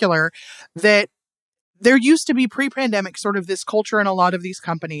in particular that there used to be pre-pandemic sort of this culture in a lot of these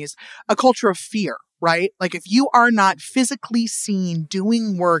companies, a culture of fear, right? Like if you are not physically seen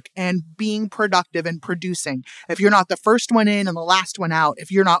doing work and being productive and producing, if you're not the first one in and the last one out, if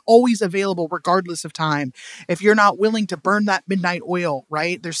you're not always available regardless of time, if you're not willing to burn that midnight oil,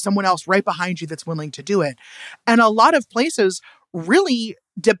 right? There's someone else right behind you that's willing to do it. And a lot of places really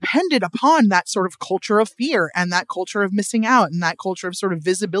depended upon that sort of culture of fear and that culture of missing out and that culture of sort of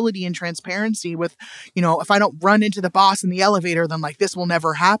visibility and transparency with, you know, if I don't run into the boss in the elevator, then like this will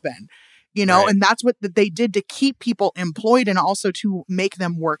never happen, you know, right. And that's what they did to keep people employed and also to make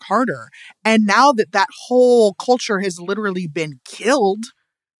them work harder. And now that whole culture has literally been killed,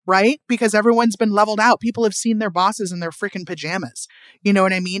 right? Because everyone's been leveled out. People have seen their bosses in their freaking pajamas. You know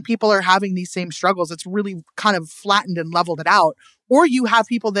what I mean? People are having these same struggles. It's really kind of flattened and leveled it out. Or you have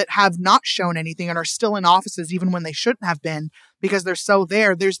people that have not shown anything and are still in offices even when they shouldn't have been because they're so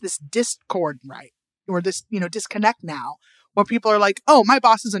there. There's this discord, right? Or this, you know, disconnect now where people are like, oh, my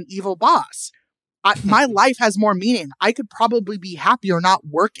boss is an evil boss. My life has more meaning. I could probably be happier not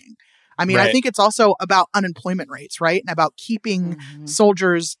working. I mean, right. I think it's also about unemployment rates, right? And about keeping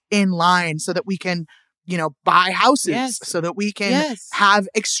soldiers in line so that we can, you know, buy houses, so that we can have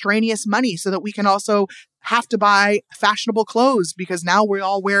extraneous money, so that we can also have to buy fashionable clothes because now we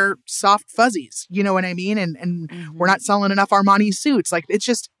all wear soft fuzzies. You know what I mean? And we're not selling enough Armani suits. Like, it's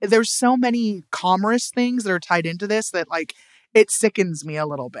just, there's so many commerce things that are tied into this that like, it sickens me a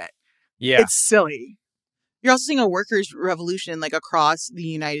little bit. Yeah. It's silly. You're also seeing a workers' revolution like across the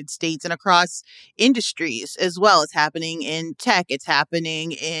United States and across industries as well. It's happening in tech. It's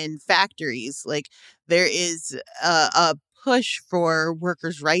happening in factories. Like there is a push for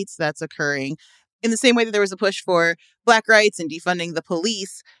workers' rights that's occurring in the same way that there was a push for Black rights and defunding the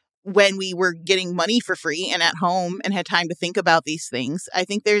police when we were getting money for free and at home and had time to think about these things. I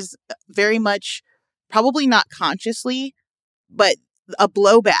think there's very much, probably not consciously, but a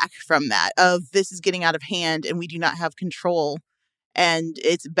blowback from that of this is getting out of hand and we do not have control. And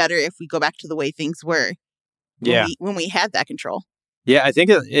it's better if we go back to the way things were when we had that control. Yeah, I think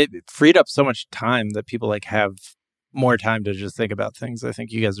it freed up so much time that people like have more time to just think about things. I think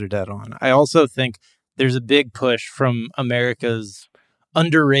you guys are dead on. I also think there's a big push from America's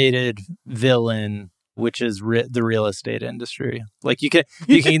underrated villain, which is the real estate industry. Like you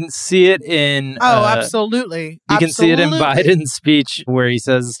can see it in absolutely. You can see it in Biden's speech where he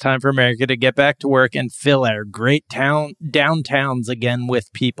says it's time for America to get back to work and fill our great downtowns again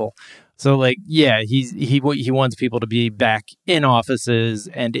with people. So like, yeah, he wants people to be back in offices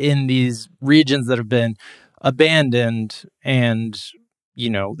and in these regions that have been abandoned. And,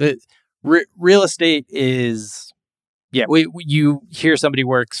 the real estate is, you hear somebody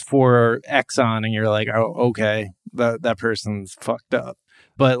works for Exxon and you're like, oh, okay, that person's fucked up.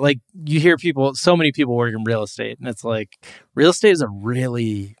 But like you hear so many people work in real estate, and it's like real estate is a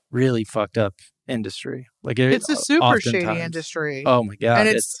really, really fucked up industry. Like it's a super shady industry. Oh my God.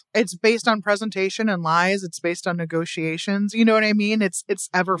 And it's based on presentation and lies. It's based on negotiations. You know what I mean? It's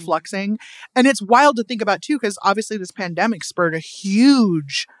ever fluxing. And it's wild to think about too, because obviously this pandemic spurred a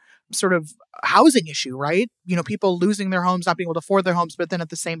huge sort of housing issue, right? People losing their homes, not being able to afford their homes, but then at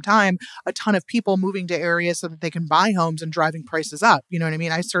the same time, a ton of people moving to areas so that they can buy homes and driving prices up. You know what I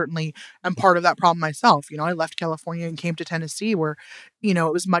mean? I certainly am part of that problem myself. I left California and came to Tennessee where, it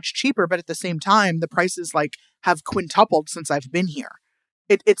was much cheaper, but at the same time, the prices like have quintupled since I've been here.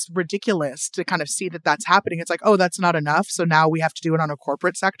 It's ridiculous to kind of see that that's happening. It's like, oh, that's not enough. So now we have to do it on a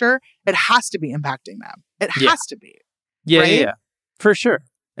corporate sector. It has to be impacting them. It has to be. Yeah, right? Yeah, for sure.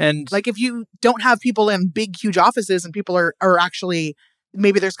 And like if you don't have people in big, huge offices and people are actually,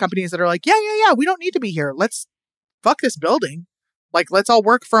 maybe there's companies that are like, yeah, we don't need to be here. Let's fuck this building. Like, let's all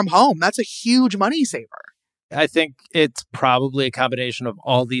work from home. That's a huge money saver. I think it's probably a combination of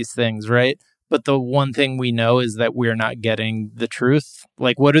all these things, right? But the one thing we know is that we're not getting the truth.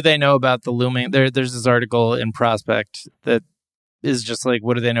 Like, what do they know about the looming? There's this article in Prospect that is just like,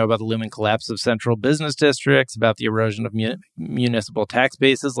 what do they know about the looming collapse of central business districts, about the erosion of municipal tax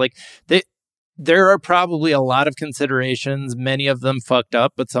bases? Like, there are probably a lot of considerations, many of them fucked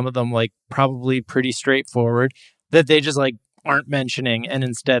up, but some of them like probably pretty straightforward that they just like aren't mentioning. And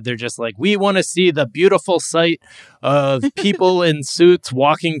instead they're just like, we want to see the beautiful sight of people in suits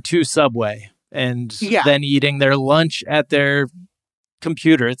walking to Subway and then eating their lunch at their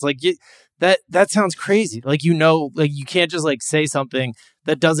computer. It's like, that sounds crazy. Like, like you can't just like say something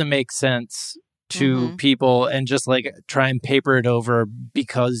that doesn't make sense to people and just like try and paper it over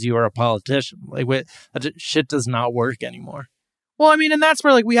because you are a politician. Like, that shit does not work anymore. Well, I mean, and that's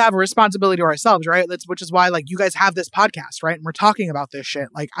where like we have a responsibility to ourselves, right? Which is why like you guys have this podcast, right? And we're talking about this shit.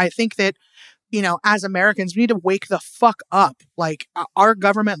 Like, I think that, as Americans, we need to wake the fuck up. Like, our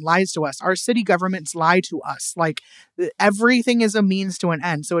government lies to us. Our city governments lie to us. Like, everything is a means to an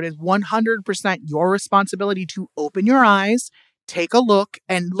end. So it is 100% your responsibility to open your eyes, take a look,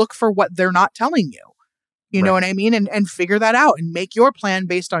 and look for what they're not telling you. You know what I mean? And figure that out and make your plan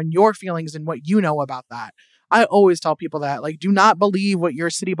based on your feelings and what you know about that. I always tell people that, like, do not believe what your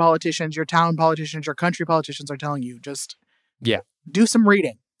city politicians, your town politicians, your country politicians are telling you. Just do some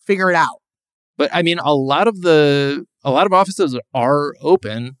reading, figure it out. But I mean, a lot of offices are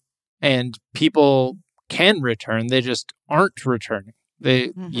open and people can return. They just aren't returning.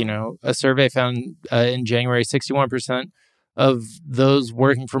 They, a survey found in January, 61% of those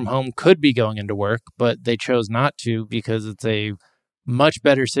working from home could be going into work, but they chose not to because it's a much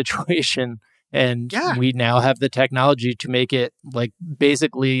better situation. And we now have the technology to make it like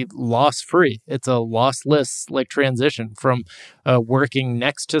basically loss free. It's a lossless like transition from working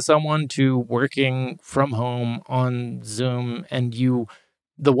next to someone to working from home on Zoom. And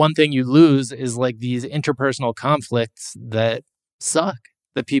the one thing you lose is like these interpersonal conflicts that suck,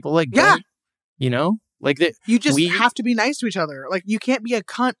 that people like, don't, like that. You just have to be nice to each other. Like, you can't be a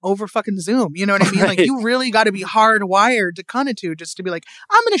cunt over fucking Zoom. You know what I mean? Like, you really got to be hardwired to cunt it to just to be like,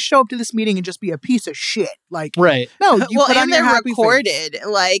 I'm going to show up to this meeting and just be a piece of shit. Like, no, you put on your happy recorded. Face.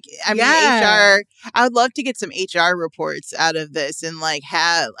 Like, I mean, HR. I would love to get some HR reports out of this and like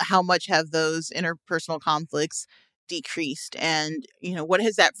how much have those interpersonal conflicts decreased, and what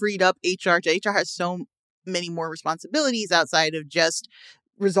has that freed up HR to? HR has so many more responsibilities outside of just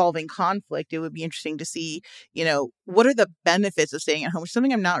resolving conflict. It would be interesting to see, what are the benefits of staying at home, which is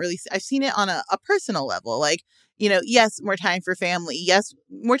something I've seen it on a personal level. Like, yes, more time for family. Yes,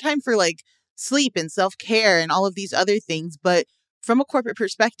 more time for like sleep and self-care and all of these other things. But from a corporate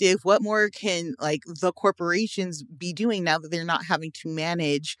perspective, what more can like the corporations be doing now that they're not having to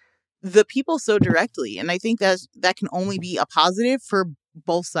manage the people so directly? And I think that can only be a positive for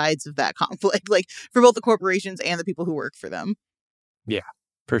both sides of that conflict, like for both the corporations and the people who work for them. Yeah.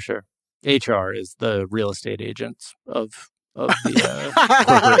 For sure. HR is the real estate agents of the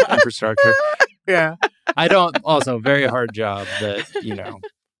corporate infrastructure. Yeah. I don't, also very hard job that,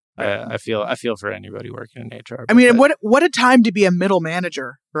 I feel for anybody working in HR. I mean, what a time to be a middle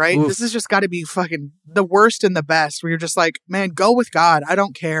manager, right? Oof. This has just got to be fucking the worst and the best, where you're just like, man, go with God. I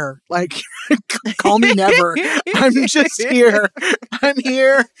don't care. Like, call me never. I'm just here. I'm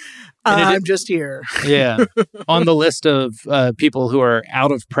here. I'm just here. Yeah. On the list of people who are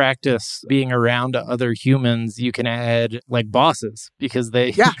out of practice being around other humans, you can add like bosses, because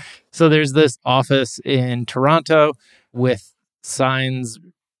they... Yeah. So there's this office in Toronto with signs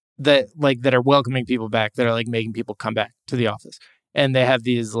that are welcoming people back, that are like making people come back to the office. And they have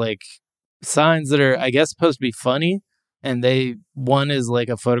these like signs that are, I guess, supposed to be funny. And one is like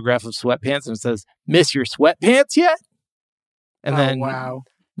a photograph of sweatpants, and it says, "Miss your sweatpants yet?" And wow.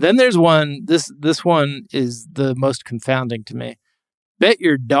 Then there's one, this one is the most confounding to me. "Bet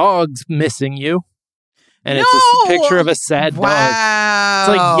your dog's missing you." And it's a picture of a sad dog.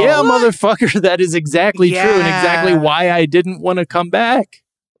 It's like, yeah, motherfucker, that is exactly true, and exactly why I didn't want to come back.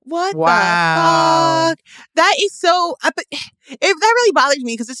 What the fuck? That is so... that really bothers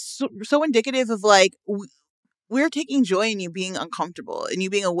me, because it's so indicative of, like, we're taking joy in you being uncomfortable and you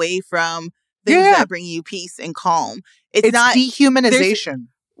being away from things that bring you peace and calm. It's not dehumanization.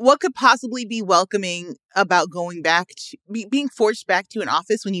 What could possibly be welcoming about going back to... being forced back to an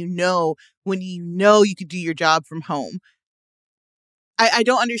office when you know you could do your job from home? I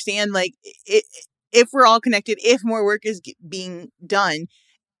don't understand, like, if we're all connected, if more work is being done,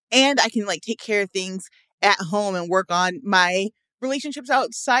 and I can, like, take care of things at home and work on my relationships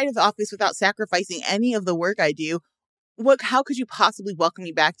outside of the office without sacrificing any of the work I do, how could you possibly welcome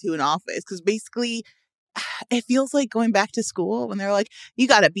me back to an office? Because basically, it feels like going back to school when they're like, you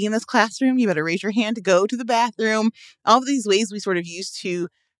got to be in this classroom, you better raise your hand to go to the bathroom. All of these ways we sort of use to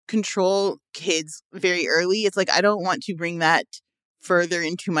control kids very early. It's like, I don't want to bring that further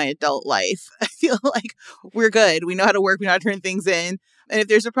into my adult life. I feel like we're good. We know how to work. We know how to turn things in. And if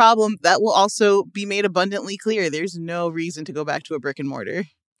there's a problem, that will also be made abundantly clear. There's no reason to go back to a brick and mortar.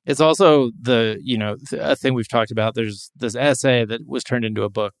 It's also a thing we've talked about. There's this essay that was turned into a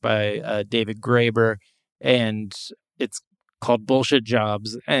book by David Graeber, and it's called Bullshit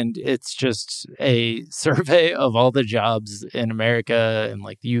Jobs. And it's just a survey of all the jobs in America and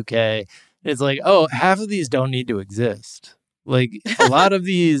like the UK. And it's like, oh, half of these don't need to exist. Like, a lot of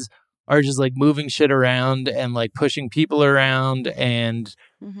these are just like moving shit around and like pushing people around and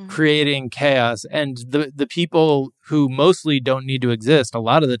creating chaos. And the people who mostly don't need to exist a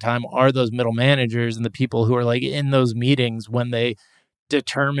lot of the time are those middle managers and the people who are like in those meetings when they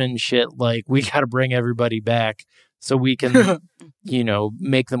determine shit like, we got to bring everybody back so we can,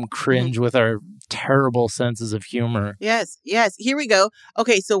 make them cringe with our terrible senses of humor. Yes. Here we go.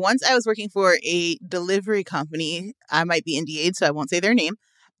 Okay, so once I was working for a delivery company. I might be NDA'd, so I won't say their name.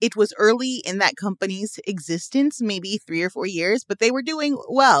 It was early in that company's existence, maybe 3 or 4 years, but they were doing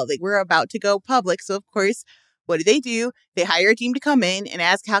well. They were about to go public. So, of course, what do? They hire a team to come in and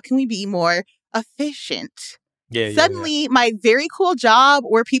ask, how can we be more efficient? Suddenly, my very cool job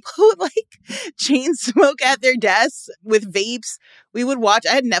where people would like chain smoke at their desks with vapes. We would watch.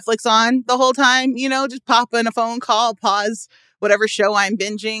 I had Netflix on the whole time, just pop in a phone call, pause whatever show I'm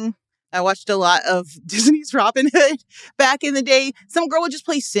binging. I watched a lot of Disney's Robin Hood back in the day. Some girl would just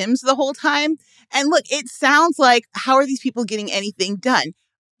play Sims the whole time. And look, it sounds like, how are these people getting anything done?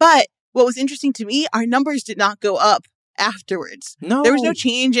 But what was interesting to me, our numbers did not go up afterwards. No. There was no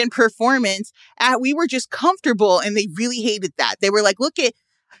change in performance. We were just comfortable, and they really hated that. They were like,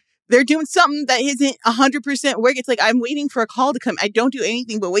 they're doing something that isn't 100% work. It's like, I'm waiting for a call to come. I don't do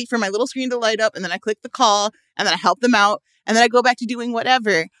anything but wait for my little screen to light up, and then I click the call, and then I help them out, and then I go back to doing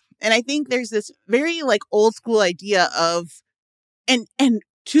whatever. And I think there's this very like old school idea of, and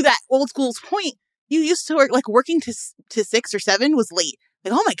to that old school's point, you used to work, like working to 6 or 7 was late.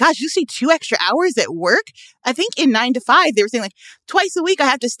 Like, oh my gosh, you stay 2 extra hours at work? I think in 9 to 5, they were saying like twice a week I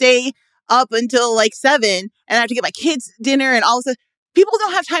have to stay up until like 7 and I have to get my kids dinner and all this. People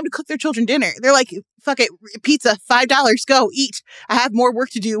don't have time to cook their children dinner. They're like, fuck it, pizza, $5, go eat. I have more work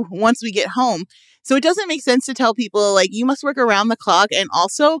to do once we get home. So it doesn't make sense to tell people like you must work around the clock and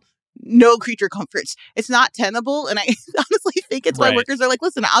also no creature comforts. It's not tenable. And I honestly think it's why workers are like,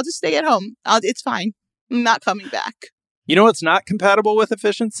 listen, I'll just stay at home. It's fine. I'm not coming back. You know what's not compatible with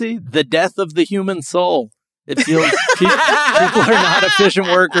efficiency? The death of the human soul. It feels people are not efficient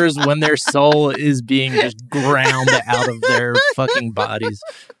workers when their soul is being just ground out of their fucking bodies.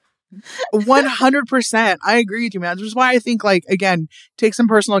 100%. I agree with you, man. Which is why I think, like, again, take some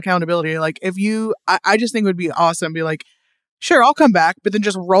personal accountability. Like, if you, I just think it would be awesome. Be like, sure, I'll come back, but then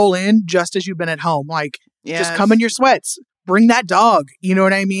just roll in just as you've been at home. Like, just come in your sweats. Bring that dog. You know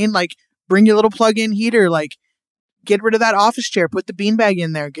what I mean? Like, bring your little plug-in heater. Like, get rid of that office chair, put the beanbag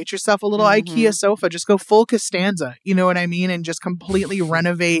in there, get yourself a little IKEA sofa, just go full Costanza, you know what I mean? And just completely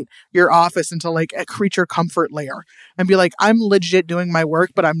renovate your office into like a creature comfort layer and be like, I'm legit doing my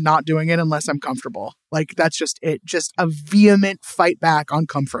work, but I'm not doing it unless I'm comfortable. Like, that's just it. Just a vehement fight back on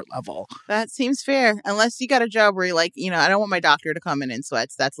comfort level. That seems fair. Unless you got a job where you're like, I don't want my doctor to come in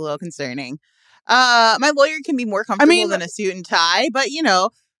sweats. That's a little concerning. My lawyer can be more comfortable than a suit and tie, but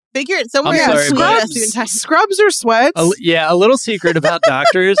figure it somewhere. Scrubs or sweats. A little secret about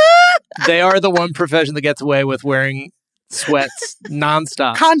doctors. They are the one profession that gets away with wearing sweats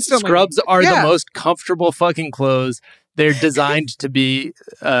nonstop. Constantly. Scrubs are the most comfortable fucking clothes. They're designed to be,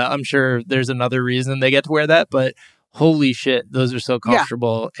 I'm sure there's another reason they get to wear that, but holy shit, those are so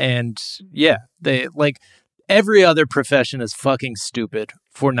comfortable. And they like every other profession is fucking stupid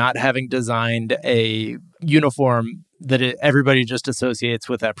for not having designed a uniform that everybody just associates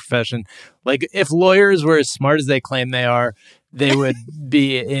with that profession. Like, if lawyers were as smart as they claim they are, they would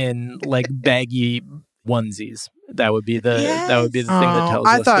be in like baggy onesies. That would be the thing that tells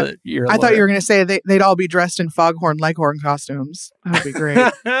us that you're a lawyer. I thought you were going to say they'd all be dressed in foghorn leghorn costumes. That would be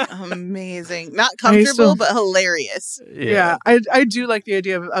great. Amazing. Not comfortable, but hilarious. Yeah. I do like the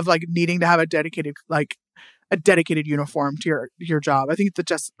idea of like needing to have a dedicated uniform to your job. I think that's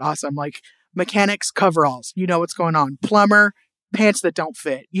just awesome. Like, mechanics coveralls, you know what's going on. Plumber, pants that don't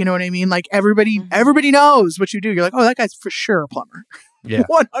fit. You know what I mean? Like, everybody knows what you do. You're like, oh, that guy's for sure a plumber. Yeah.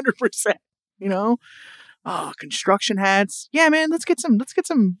 100%. Oh, construction hats. Yeah, man, let's get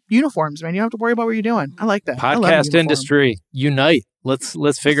some uniforms, man. You don't have to worry about what you're doing. I like that. Podcast industry, unite.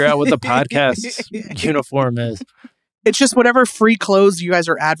 Let's figure out what the podcast uniform is. It's just whatever free clothes you guys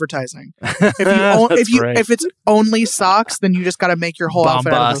are advertising. If it's only socks, then you just got to make your whole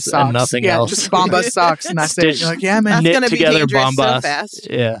outfit out of those socks. And nothing else. Just Bombas socks, and that's it. You're like, yeah, man, that's gonna be dangerous Bombas. so fast.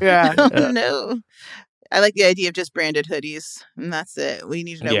 Yeah. Oh, no. I like the idea of just branded hoodies, and that's it. We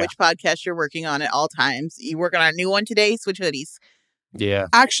need to know which podcast you're working on at all times. You working on a new one today? Switch hoodies. Yeah.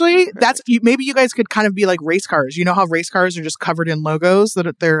 Actually, maybe you guys could kind of be like race cars. You know how race cars are just covered in logos that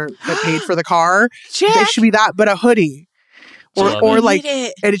paid for the car? Check. They should be that, but a hoodie. Or like,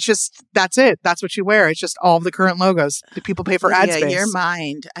 it. And it's just, that's it. That's what you wear. It's just all of the current logos that people pay for ad space. Your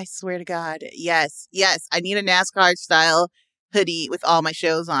mind. I swear to God. Yes. I need a NASCAR style hoodie with all my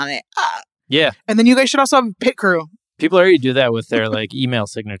shows on it. Yeah. And then you guys should also have a pit crew. People already do that with their like email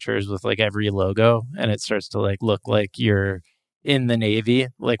signatures with like every logo, and it starts to like look like you're in the Navy,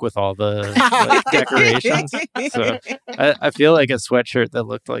 like with all the like, decorations. So I feel like a sweatshirt that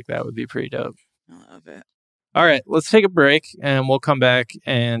looked like that would be pretty dope. I love it. All right, let's take a break and we'll come back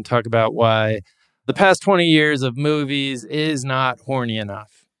and talk about why the past 20 years of movies is not horny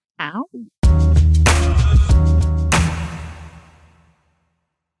enough. Ow.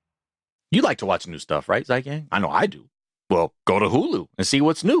 You like to watch new stuff, right, Zygang? I know I do. Well, go to Hulu and see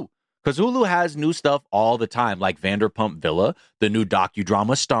what's new. Because Hulu has new stuff all the time, like Vanderpump Villa, the new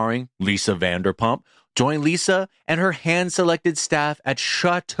docudrama starring Lisa Vanderpump. Join Lisa and her hand-selected staff at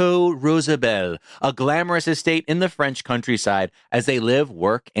Chateau Rosabelle, a glamorous estate in the French countryside, as they live,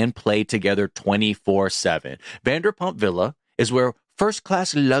 work, and play together 24/7. Vanderpump Villa is where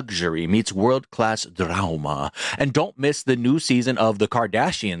first-class luxury meets world-class drama. And don't miss the new season of The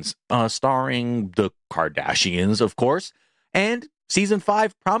Kardashians, starring the Kardashians, of course. And Season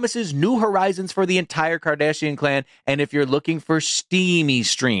 5 promises new horizons for the entire Kardashian clan. And if you're looking for steamy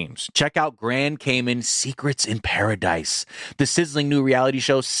streams, check out Grand Cayman Secrets in Paradise, the sizzling new reality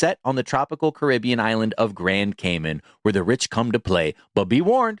show set on the tropical Caribbean island of Grand Cayman, where the rich come to play. But be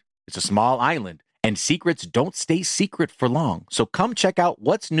warned, it's a small island, and secrets don't stay secret for long. So come check out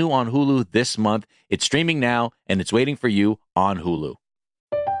what's new on Hulu this month. It's streaming now, and it's waiting for you on Hulu.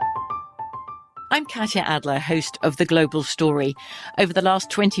 I'm Katya Adler, host of The Global Story. Over the last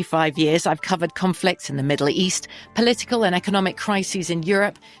 25 years, I've covered conflicts in the Middle East, political and economic crises in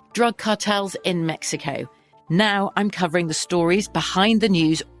Europe, drug cartels in Mexico. Now I'm covering the stories behind the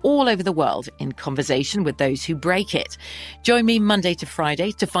news all over the world in conversation with those who break it. Join me Monday to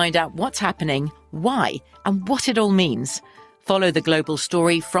Friday to find out what's happening, why, and what it all means. Follow The Global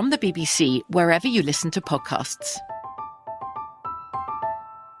Story from the BBC wherever you listen to podcasts.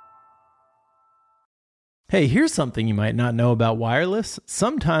 Hey, here's something you might not know about wireless.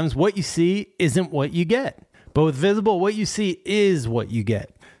 Sometimes what you see isn't what you get. But with Visible, what you see is what you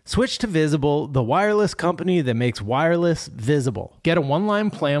get. Switch to Visible, the wireless company that makes wireless visible. Get a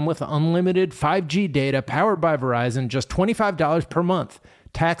one-line plan with unlimited 5G data powered by Verizon, just $25 per month.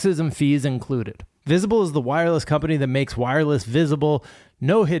 Taxes and fees included. Visible is the wireless company that makes wireless visible.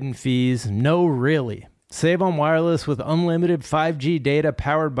 No hidden fees, no really. Save on wireless with unlimited 5G data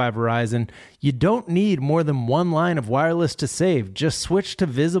powered by Verizon. You don't need more than one line of wireless to save. Just switch to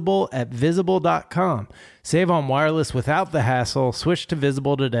Visible at Visible.com. Save on wireless without the hassle. Switch to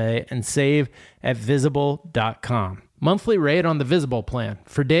Visible today and save at Visible.com. Monthly rate on the Visible plan.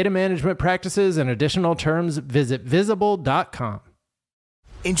 For data management practices and additional terms, visit Visible.com.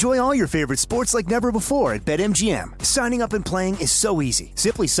 Enjoy all your favorite sports like never before at BetMGM. Signing up and playing is so easy.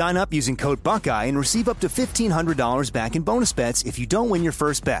 Simply sign up using code Buckeye and receive up to $1,500 back in bonus bets if you don't win your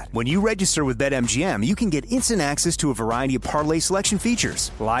first bet. When you register with BetMGM, you can get instant access to a variety of parlay selection features,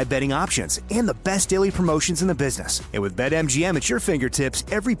 live betting options, and the best daily promotions in the business. And with BetMGM at your fingertips,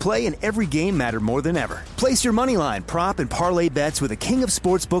 every play and every game matter more than ever. Place your moneyline, prop, and parlay bets with the king of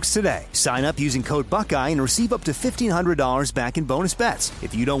sportsbooks today. Sign up using code Buckeye and receive up to $1,500 back in bonus bets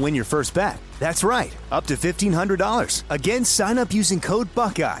if you don't win your first bet. That's right, up to $1,500. Again, sign up using code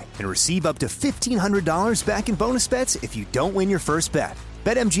Buckeye and receive up to $1,500 back in bonus bets if you don't win your first bet.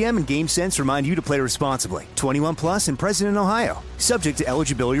 BetMGM and GameSense remind you to play responsibly. 21 plus and present in Ohio. Subject to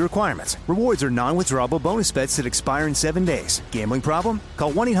eligibility requirements. Rewards are non-withdrawable bonus bets that expire in 7 days. Gambling problem?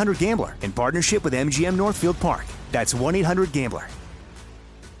 Call 1-800-GAMBLER in partnership with MGM Northfield Park. That's 1-800-GAMBLER.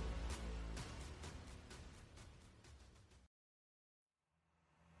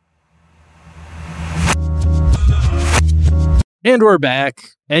 And we're back.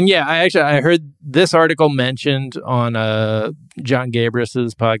 And yeah, I heard this article mentioned on John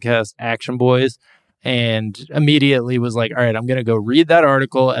Gabrus's podcast, Action Boys, and immediately was like, all right, I'm going to go read that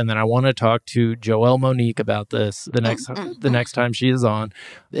article, and then I want to talk to Joelle Monique about this the next time she is on.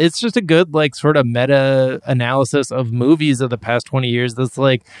 It's just a good, like, sort of meta-analysis of movies of the past 20 years that's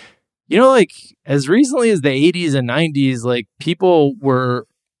like, you know, like, as recently as the 80s and 90s, like, people were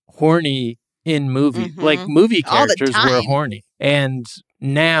horny in movie, like movie characters were horny. And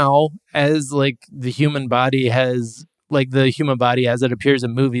now, as like the human body as it appears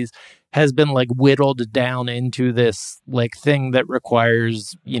in movies has been like whittled down into this like thing that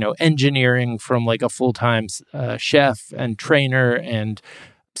requires, you know, engineering from like a full-time chef and trainer and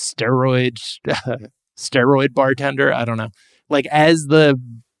steroid bartender. I don't know. Like, as the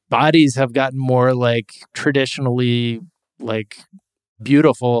bodies have gotten more like traditionally like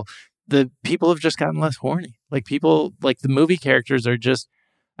beautiful, the people have just gotten less horny. Like, people, like, the movie characters are just,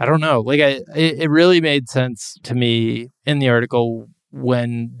 I don't know. Like, it really made sense to me in the article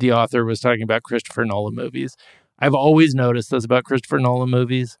when the author was talking about Christopher Nolan movies. I've always noticed this about Christopher Nolan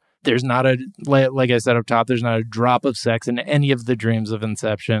movies. There's not like I said up top, there's not a drop of sex in any of the dreams of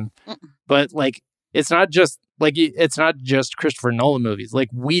Inception. But like, it's not just Christopher Nolan movies. Like,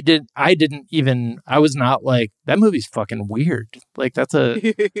 I was not like, that movie's fucking weird. Like, that's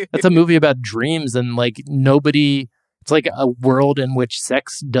a movie about dreams and like nobody, it's like a world in which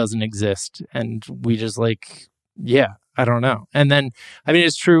sex doesn't exist. And we just like, yeah, I don't know. And then, I mean,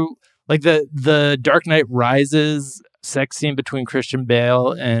 it's true. Like the Dark Knight Rises sex scene between Christian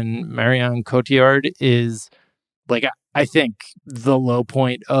Bale and Marion Cotillard is like, I think the low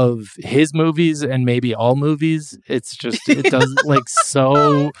point of his movies and maybe all movies. It's just, it does like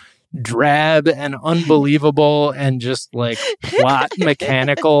so drab and unbelievable and just like plot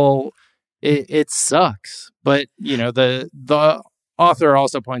mechanical. It sucks. But, you know, the author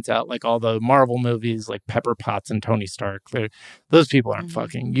also points out like all the Marvel movies like Pepper Potts and Tony Stark, those people aren't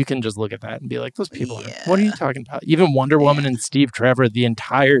fucking. You can just look at that and be like, those people aren't. What are you talking about? Even Wonder Woman and Steve Trevor, the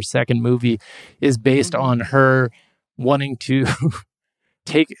entire second movie is based on her wanting to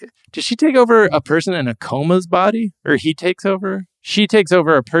does she take over a person in a coma's body, or he takes over? She takes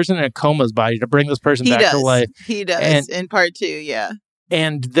over a person in a coma's body to bring this person back to life. He does in part 2, yeah.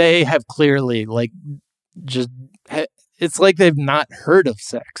 And they have clearly like just, it's like they've not heard of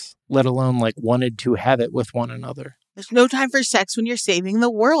sex, let alone like wanted to have it with one another. There's no time for sex when you're saving the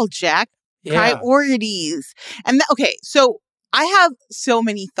world, Jack. Yeah. Priorities. And okay, so I have so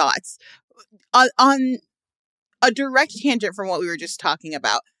many thoughts on a direct tangent from what we were just talking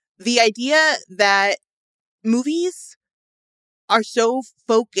about. The idea that movies are so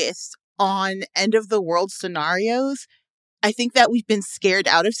focused on end of the world scenarios, I think that we've been scared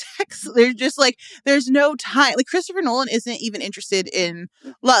out of sex. There's just like, there's no time. Like, Christopher Nolan isn't even interested in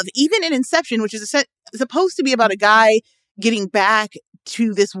love. Even in Inception, which is supposed to be about a guy getting back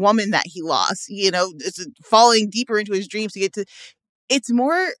to this woman that he lost, you know, it's falling deeper into his dreams to get to. It's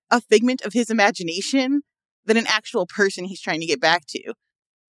more a figment of his imagination than an actual person he's trying to get back to.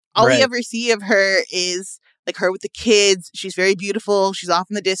 All we ever see of her is like her with the kids. She's very beautiful. She's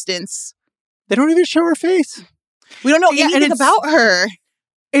off in the distance. They don't even show her face. We don't know anything about her.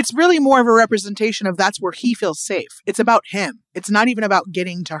 It's really more of a representation of that's where he feels safe. It's about him. It's not even about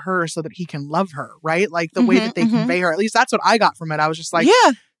getting to her so that he can love her, right? Like the way that they convey her. At least that's what I got from it. I was just like,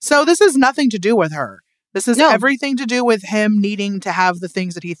 yeah. So this has nothing to do with her. This is everything to do with him needing to have the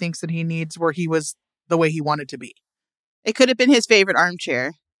things that he thinks that he needs where he was the way he wanted to be. It could have been his favorite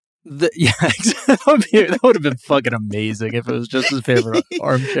armchair. That would have been fucking amazing if it was just his favorite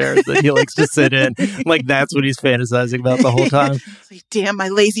armchair that he likes to sit in. Like, that's what he's fantasizing about the whole time. Like, damn, my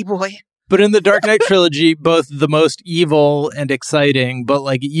lazy boy. But in the Dark Knight trilogy, both the most evil and exciting, but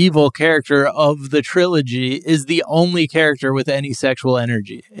like evil character of the trilogy is the only character with any sexual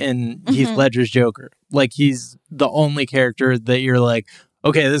energy in Heath Ledger's Joker. Like, he's the only character that you're like,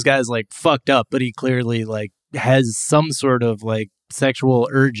 okay, this guy's like fucked up, but he clearly like has some sort of like sexual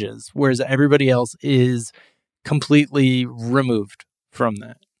urges, whereas everybody else is completely removed from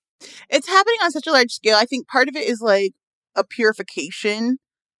that. It's happening on such a large scale. I think part of it is like a purification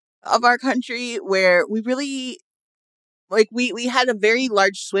of our country where we really like we had a very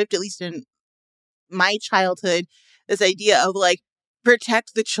large shift, at least in my childhood, this idea of like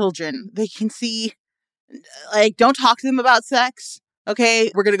protect the children. They can see, like, don't talk to them about sex.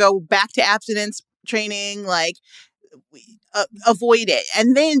 Okay, we're gonna go back to abstinence training, like avoid it.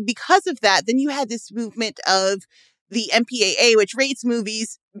 And then because of that, then you had this movement of the MPAA, which rates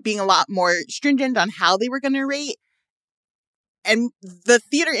movies, being a lot more stringent on how they were going to rate. And the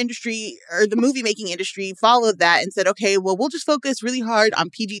theater industry or the movie making industry followed that and said, okay, well, we'll just focus really hard on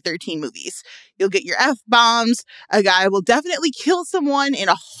PG-13 movies. You'll get your F-bombs. A guy will definitely kill someone in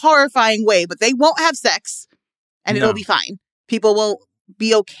a horrifying way, but they won't have sex and it'll be fine. People will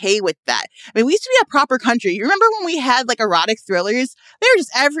be okay with that. I mean, we used to be a proper country. You remember when we had like erotic thrillers? They were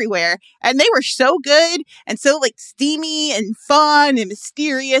just everywhere and they were so good and so like steamy and fun and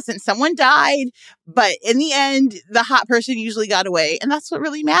mysterious, and someone died, but in the end, the hot person usually got away, and that's what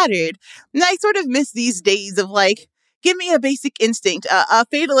really mattered. And I sort of miss these days of like, give me a basic instinct, a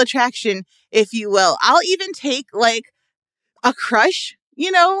fatal attraction, if you will. I'll even take like a crush,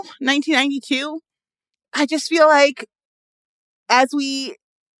 1992. I just feel like as we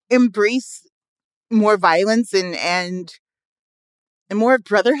embrace more violence and more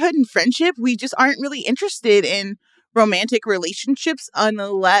brotherhood and friendship, we just aren't really interested in romantic relationships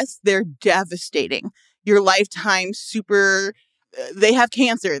unless they're devastating. Your lifetime they have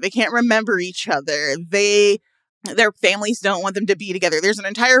cancer. They can't remember each other. Their families don't want them to be together. There's an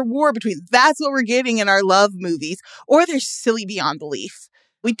entire war between. That's what we're getting in our love movies. Or they're silly beyond belief.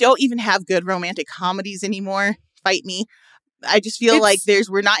 We don't even have good romantic comedies anymore. Fight me. I just feel like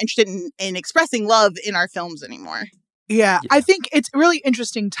we're not interested in expressing love in our films anymore. Yeah, I think it's a really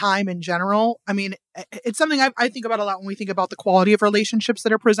interesting time in general. I mean, it's something I think about a lot when we think about the quality of relationships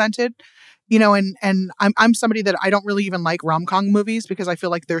that are presented, and I'm somebody that I don't really even like rom-com movies because I feel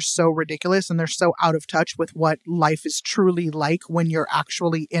like they're so ridiculous and they're so out of touch with what life is truly like when you're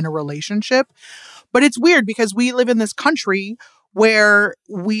actually in a relationship. But it's weird because we live in this country where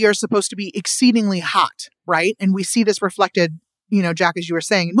we are supposed to be exceedingly hot, right? And we see this reflected, Jack, as you were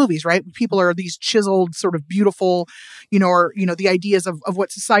saying, in movies, right? People are these chiseled, sort of beautiful, the ideas of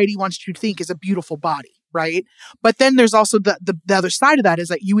what society wants you to think is a beautiful body, right? But then there's also the other side of that is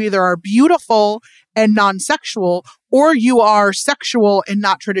that you either are beautiful and non-sexual or you are sexual and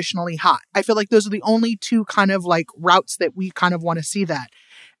not traditionally hot. I feel like those are the only two kind of like routes that we kind of want to see that.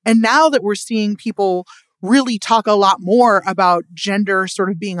 And now that we're seeing people really talk a lot more about gender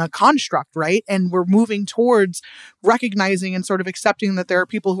sort of being a construct, right? And we're moving towards recognizing and sort of accepting that there are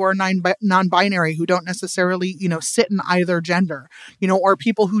people who are non-binary who don't necessarily, sit in either gender, or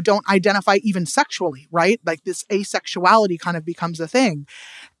people who don't identify even sexually, right? Like this asexuality kind of becomes a thing.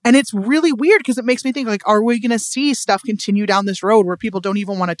 And it's really weird because it makes me think, like, are we going to see stuff continue down this road where people don't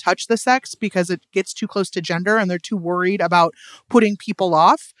even want to touch the sex because it gets too close to gender and they're too worried about putting people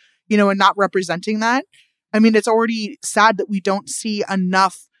off, and not representing that? I mean, it's already sad that we don't see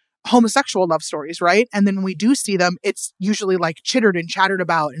enough homosexual love stories, right? And then when we do see them, it's usually like chittered and chattered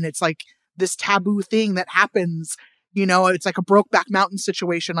about. And it's like this taboo thing that happens, it's like a Brokeback Mountain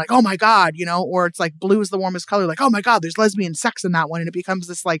situation, like, oh my God, or it's like blue is the warmest color. Like, oh my God, there's lesbian sex in that one. And it becomes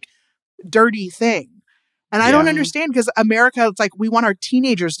this like dirty thing. And I don't understand because America, it's like, we want our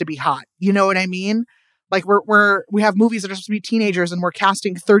teenagers to be hot. You know what I mean? Like we have movies that are supposed to be teenagers and we're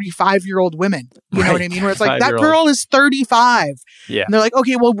casting 35-year-old women. You know what I mean? Where it's like, that girl is 35. Yeah. And they're like,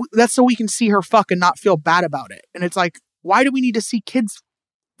 okay, well, that's so we can see her fuck and not feel bad about it. And it's like, why do we need to see kids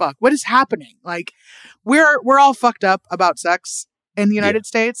fuck? What is happening? Like, we're all fucked up about sex in the United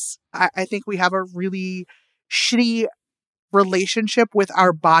States. I think we have a really shitty relationship with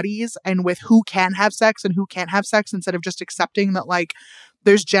our bodies and with who can have sex and who can't have sex, instead of just accepting that like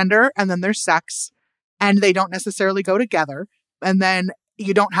There's gender and then there's sex, and they don't necessarily go together. And then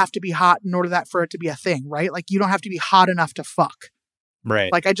you don't have to be hot in order for it to be a thing, right? Like, you don't have to be hot enough to fuck.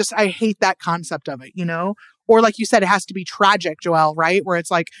 Right. Like, I hate that concept of it, you know? Or like you said, it has to be tragic, Joelle, right? Where it's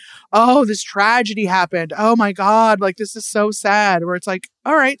like, oh, this tragedy happened. Oh my God, like, this is so sad. Where it's like,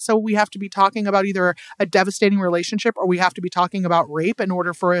 all right, so we have to be talking about either a devastating relationship or we have to be talking about rape in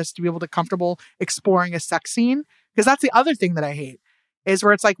order for us to be able to comfortable exploring a sex scene. Because that's the other thing that I hate, is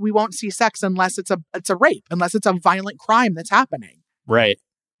where it's like, we won't see sex unless it's a rape, unless it's a violent crime that's happening. Right.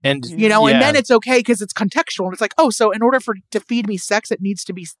 And, you know, and then it's okay because it's contextual. And it's like, oh, so in order to feed me sex, it needs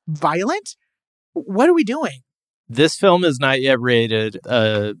to be violent? What are we doing? This film is not yet rated.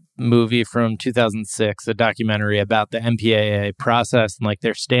 A movie from 2006, a documentary about the MPAA process and like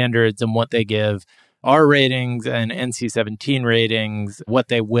their standards and what they give R ratings and NC-17 ratings, what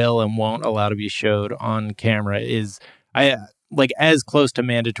they will and won't allow to be showed on camera is as close to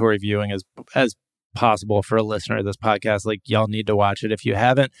mandatory viewing as possible for a listener of this podcast. Like, y'all need to watch it if you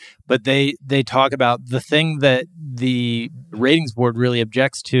haven't. But they talk about the thing that the ratings board really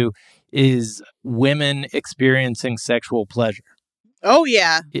objects to is women experiencing sexual pleasure. Oh,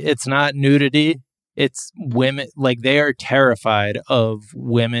 yeah. It's not nudity. It's women, like, they are terrified of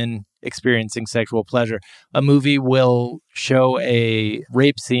women experiencing sexual pleasure. A movie will show a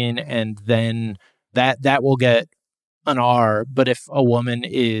rape scene and then that will get an R, but if a woman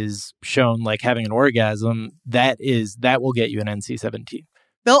is shown like having an orgasm, that will get you an NC-17.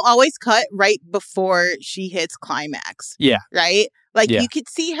 They'll always cut right before she hits climax. Yeah. Right? Like, you could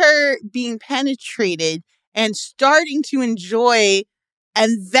see her being penetrated and starting to enjoy,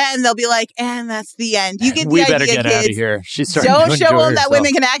 and then they'll be like, and that's the end. You get the idea, better get kids. Out of here. She's starting Don't to show enjoy them that herself.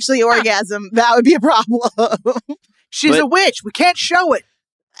 women can actually orgasm. That would be a problem. She's a witch. We can't show it.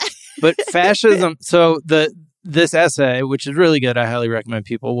 But fascism, this essay, which is really good, I highly recommend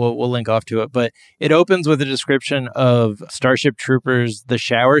people. We'll link off to it. But it opens with a description of Starship Troopers, the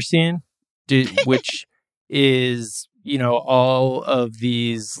shower scene, which is, you know, all of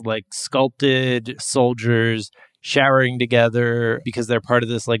these like sculpted soldiers showering together because they're part of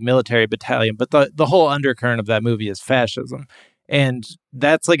this like military battalion. But the whole undercurrent of that movie is fascism. And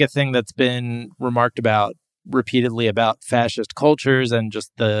that's like a thing that's been remarked about repeatedly about fascist cultures and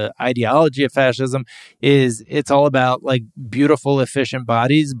just the ideology of fascism is it's all about like beautiful, efficient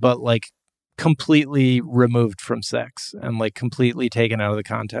bodies, but like completely removed from sex and like completely taken out of the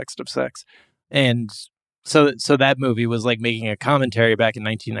context of sex. And so that movie was like making a commentary back in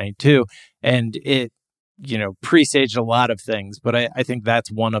 1992, and it, you know, presaged a lot of things, but I think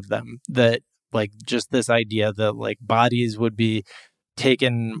that's one of them, that like just this idea that like bodies would be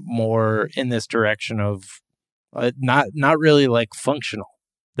taken more in this direction of not really like functional.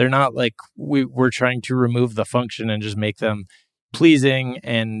 They're not like we're trying to remove the function and just make them pleasing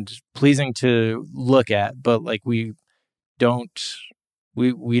to look at, but like we don't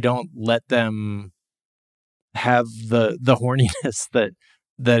let them have the horniness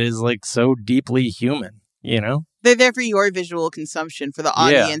that is like so deeply human, you know? They're there for your visual consumption, for the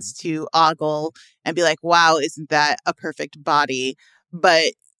audience to ogle and be like, wow, isn't that a perfect body?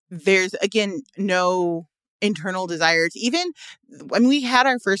 But there's, again, no internal desires. Even when we had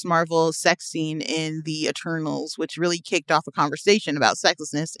our first Marvel sex scene in the Eternals, which really kicked off a conversation about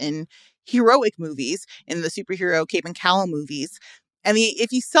sexlessness in heroic movies, in the superhero Cape and Cowl movies. I mean,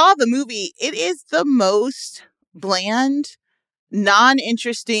 if you saw the movie, it is the most bland,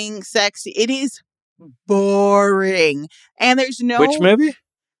 non-interesting sex. It is boring. And there's no... Which movie?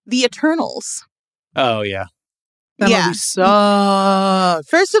 The Eternals. Oh, yeah. That movie sucks.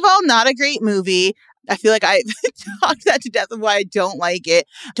 First of all, not a great movie. I feel like I talked that to death of why I don't like it.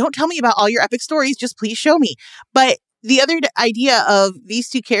 Don't tell me about all your epic stories. Just please show me. But the other idea of these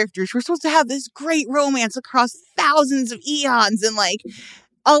two characters, we're supposed to have this great romance across thousands of eons and like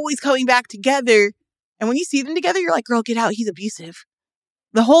always coming back together. And when you see them together, you're like, girl, get out. He's abusive.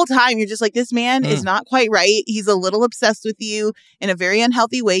 The whole time, you're just like, this man is not quite right. He's a little obsessed with you in a very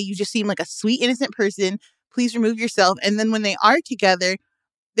unhealthy way. You just seem like a sweet, innocent person. Please remove yourself. And then when they are together,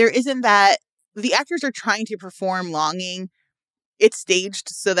 there isn't that. The actors are trying to perform longing. It's staged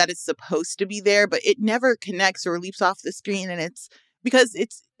so that it's supposed to be there, but it never connects or leaps off the screen. And it's because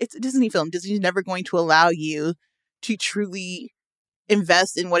it's a Disney film. Disney's never going to allow you to truly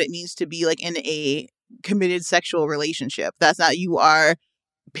invest in what it means to be like in a committed sexual relationship. That's not, you are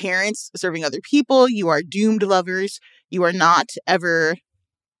parents serving other people. You are doomed lovers. You are not ever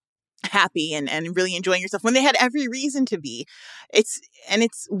happy and really enjoying yourself when they had every reason to be. It's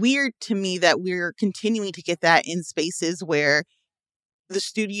weird to me that we're continuing to get that in spaces where the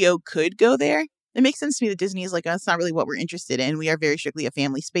studio could go there It makes sense to me that Disney is like, that's not really what we're interested in. We are very strictly a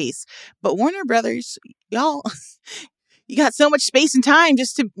family space. But Warner Brothers, y'all, you got so much space and time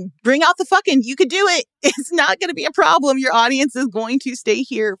just to bring out the fucking, you could do it. It's not going to be a problem. Your audience is going to stay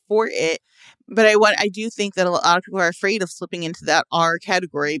here for it. But I do think that a lot of people are afraid of slipping into that R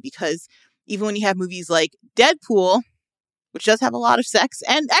category, because even when you have movies like Deadpool, which does have a lot of sex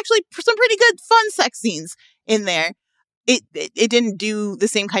and actually some pretty good fun sex scenes in there, it didn't do the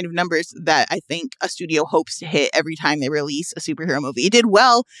same kind of numbers that I think a studio hopes to hit every time they release a superhero movie. It did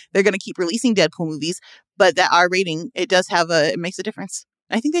well. They're going to keep releasing Deadpool movies, but that R rating, it makes a difference.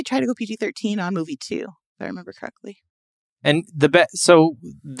 I think they try to go PG-13 on movie 2, if I remember correctly. And so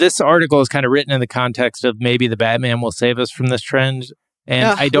this article is kind of written in the context of maybe the Batman will save us from this trend.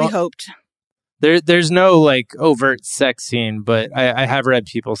 And we hoped. There's no like overt sex scene, but I have read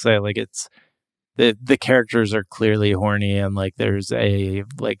people say like it's the characters are clearly horny, and like there's a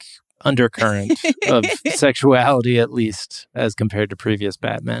like undercurrent of sexuality, at least as compared to previous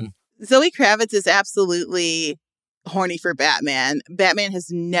Batman. Zoe Kravitz is absolutely horny for Batman. Batman has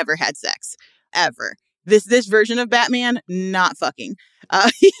never had sex ever. This version of Batman, not fucking.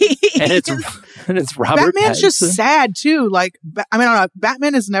 And it's Robert Batman's Pattinson. just sad too. Like, I don't know.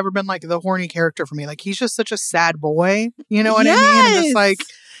 Batman has never been like the horny character for me. Like, he's just such a sad boy. You know what I mean? And it's like,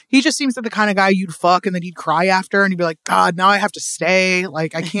 he just seems like the kind of guy you'd fuck and then he'd cry after and he'd be like, God, now I have to stay.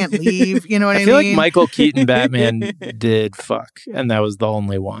 Like, I can't leave. You know what I mean? I feel like Michael Keaton Batman did fuck, and that was the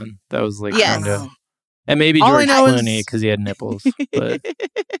only one. That was like kind of. And maybe George Clooney because he had nipples. But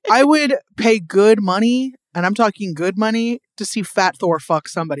I would pay good money, and I'm talking good money, to see Fat Thor fuck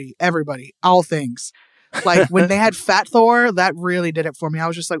somebody, everybody, all things. Like when they had Fat Thor, that really did it for me. I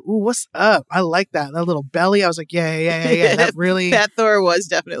was just like, ooh, what's up? I like that little belly. I was like, yeah. That really. Fat Thor was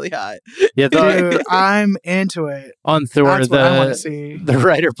definitely hot. Yeah, dude, I'm into it. On Thor, that's what I want to see. The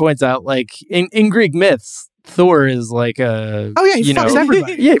writer points out, like in Greek myths, Thor is like a... Oh, yeah, he fucks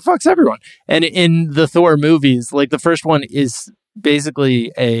everybody. Yeah, he fucks everyone. And in the Thor movies, like the first one is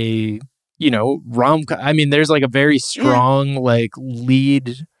basically a, rom-com. I mean, there's like a very strong, like,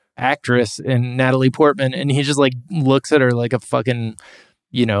 lead actress in Natalie Portman, and he just like looks at her like a fucking,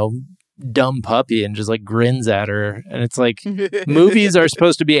 dumb puppy and just like grins at her. And it's like, movies are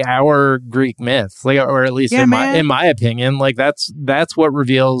supposed to be our Greek myths, like, or at least in my opinion, like that's what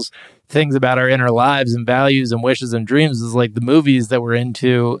reveals things about our inner lives and values and wishes and dreams, is like the movies that we're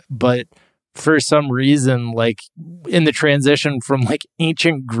into. But for some reason, like in the transition from like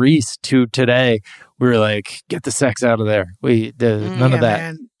ancient Greece to today, we were like, get the sex out of there. None of that.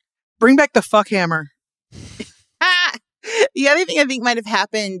 Man. Bring back the fuck hammer. The other thing I think might have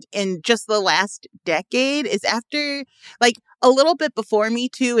happened in just the last decade is after, like, a little bit before Me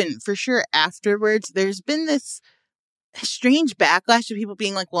Too and for sure afterwards, there's been this strange backlash of people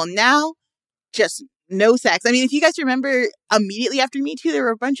being like, well, now just no sex. I mean, if you guys remember, immediately after Me Too, there were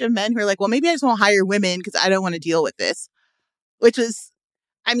a bunch of men who were like, well, maybe I just won't hire women because I don't want to deal with this. Which was,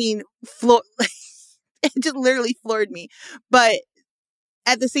 I mean, it just literally floored me. But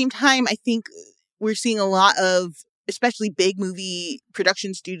at the same time, I think we're seeing a lot of, especially big movie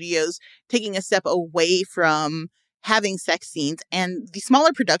production studios, taking a step away from having sex scenes, and the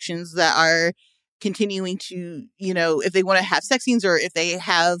smaller productions that are continuing to, if they want to have sex scenes or if they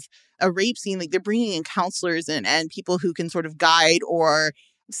have a rape scene, like they're bringing in counselors and people who can sort of guide or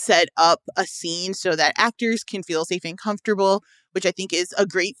set up a scene so that actors can feel safe and comfortable, which I think is a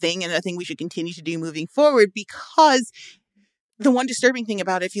great thing and I think we should continue to do moving forward. Because the one disturbing thing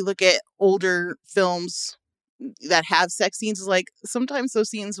about it, if you look at older films that have sex scenes, is like sometimes those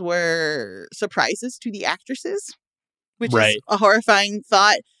scenes were surprises to the actresses, which is a horrifying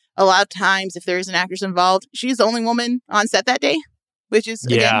thought. A lot of times, if there is an actress involved, she's the only woman on set that day, which is,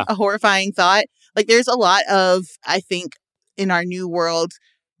 again, a horrifying thought. Like, there's a lot of, I think, in our new world,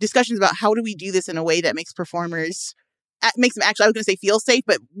 discussions about how do we do this in a way that makes performers, makes them actually, I was going to say feel safe,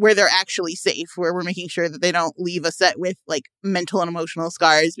 but where they're actually safe, where we're making sure that they don't leave a set with, like, mental and emotional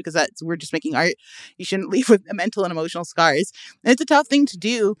scars, because we're just making art. You shouldn't leave with mental and emotional scars. And it's a tough thing to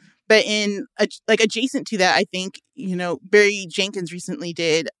do. But adjacent to that, I think, Barry Jenkins recently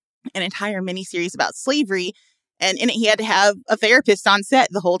did an entire miniseries about slavery. And in it, he had to have a therapist on set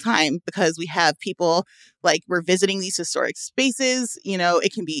the whole time because we have people, like, we're visiting these historic spaces.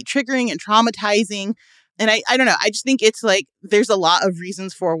 It can be triggering and traumatizing. And I don't know. I just think it's like there's a lot of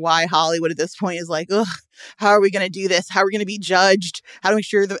reasons for why Hollywood at this point is like, ugh, how are we going to do this? How are we going to be judged? How do we make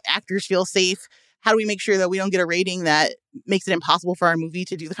sure the actors feel safe? How do we make sure that we don't get a rating that makes it impossible for our movie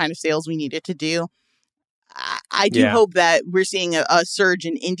to do the kind of sales we need it to do? I do hope that we're seeing a surge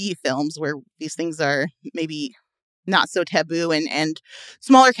in indie films where these things are maybe not so taboo, and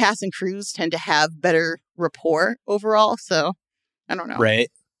smaller casts and crews tend to have better rapport overall. So I don't know. Right.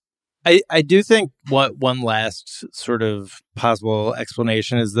 I do think one last sort of possible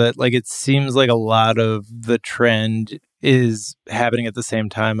explanation is that like it seems like a lot of the trend is happening at the same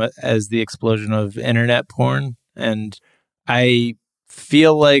time as the explosion of internet porn, and I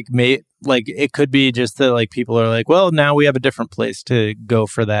feel like it could be just that like people are like, well, now we have a different place to go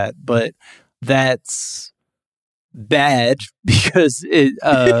for that, but that's bad because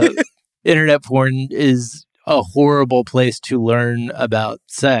internet porn is a horrible place to learn about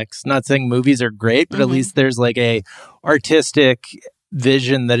sex. Not saying movies are great, but at least there's like a artistic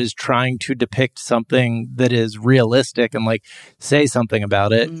vision that is trying to depict something that is realistic and like say something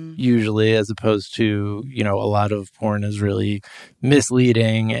about it, usually, as opposed to, you know, a lot of porn is really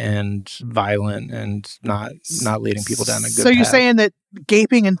misleading and violent and not leading people down a good So you're path. saying that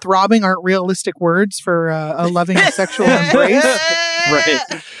gaping and throbbing aren't realistic words for a loving sexual embrace?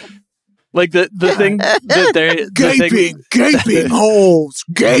 Right. Like the thing that they're gaping holes,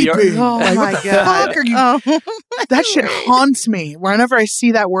 gaping. Oh my God. Fuck are you? That shit haunts me. Whenever I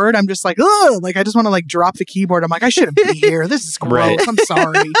see that word, I'm just like, ugh. Like I just want to like drop the keyboard. I'm like, I shouldn't be here. This is gross. Right. I'm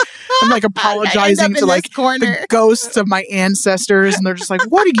sorry. I'm like apologizing to like the ghosts of my ancestors, and they're just like,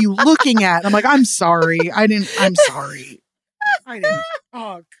 what are you looking at? I'm like, I'm sorry. I'm sorry. I didn't.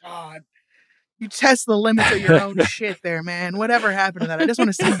 Oh God. You test the limits of your own shit there, man. Whatever happened to that? I just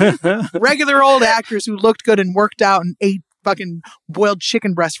want to see regular old actors who looked good and worked out and ate fucking boiled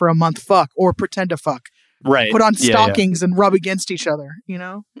chicken breast for a month fuck or pretend to fuck. Right. Put on stockings and rub against each other, you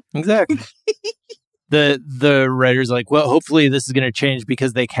know? Exactly. The writer's like, well, hopefully this is going to change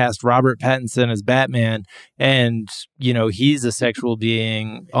because they cast Robert Pattinson as Batman, and, you know, he's a sexual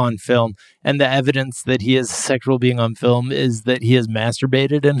being on film. And the evidence that he is a sexual being on film is that he has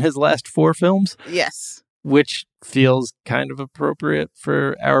masturbated in his last 4 films. Yes. Which feels kind of appropriate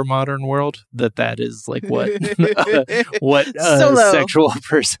for our modern world, that is like what a sexual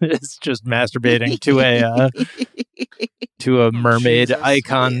person is, just masturbating to a mermaid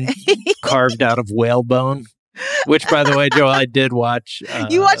icon carved out of whale bone. Which, by the way, Joel, I did watch.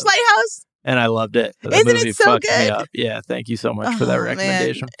 You watched Lighthouse? And I loved it. The Isn't movie it so fucked good? me up. Yeah, thank you so much for that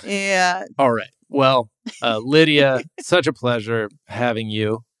recommendation. Man. Yeah. All right. Well, Lydia, such a pleasure having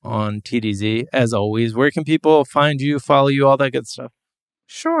you on TDZ. As always, where can people find you, follow you, all that good stuff?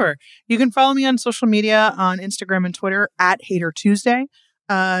 Sure. You can follow me on social media on Instagram and Twitter at Hater Tuesday.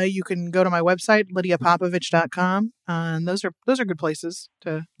 You can go to my website, lydiapopovich.com. And those are good places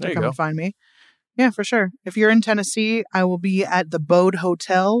to come and find me. Yeah, for sure. If you're in Tennessee, I will be at the Bode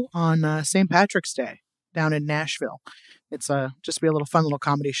Hotel on St. Patrick's Day down in Nashville. It's just be a little fun little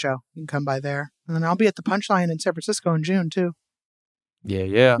comedy show. You can come by there. And then I'll be at the Punchline in San Francisco in June too.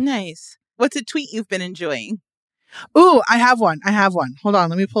 Yeah. Nice. What's a tweet you've been enjoying? Ooh, I have one. Hold on,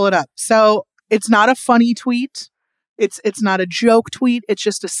 let me pull it up. So it's not a funny tweet. It's not a joke tweet. It's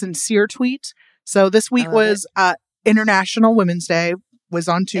just a sincere tweet. So this week was International Women's Day. Was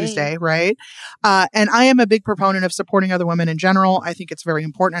on Tuesday, right? And I am a big proponent of supporting other women in general. I think it's very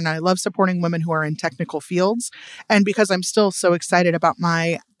important. And I love supporting women who are in technical fields. And because I'm still so excited about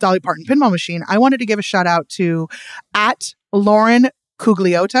my Dolly Parton pinball machine, I wanted to give a shout out to at Lauren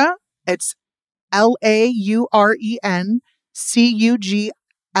Cugliotta. It's LaurenCugliotta.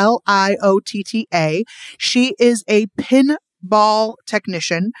 She is a pinball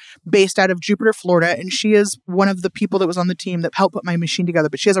technician based out of Jupiter, Florida, and she is one of the people that was on the team that helped put my machine together.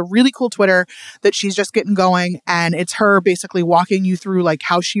 But she has a really cool Twitter that she's just getting going, and it's her basically walking you through like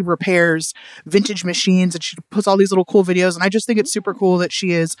how she repairs vintage machines, and she puts all these little cool videos. And I just think it's super cool that she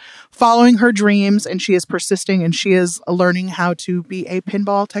is following her dreams and she is persisting and she is learning how to be a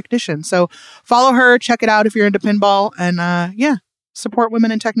pinball technician. So follow her, check it out if you're into pinball, and support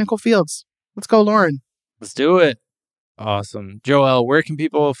women in technical fields. Let's go, Lauren. Let's do it. Awesome. Joelle, where can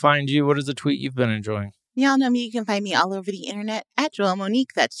people find you? What is a tweet you've been enjoying? Y'all know me. You can find me all over the internet at Joelle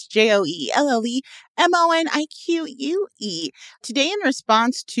Monique. That's JoelleMonique. Today, in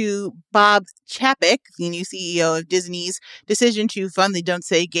response to Bob Chapek, the new CEO of Disney's decision to fund the Don't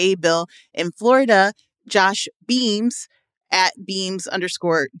Say Gay bill in Florida, Josh Beams at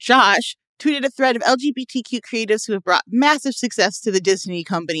Beams_Josh tweeted a thread of LGBTQ creatives who have brought massive success to the Disney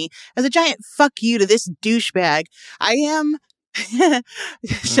company as a giant fuck you to this douchebag. I am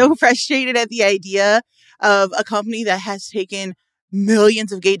so frustrated at the idea of a company that has taken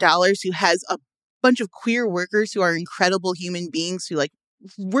millions of gay dollars, who has a bunch of queer workers who are incredible human beings who like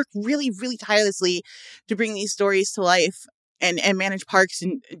work really, really tirelessly to bring these stories to life and manage parks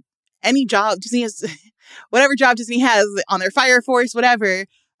and any job Disney has, whatever job Disney has on their fire force, whatever.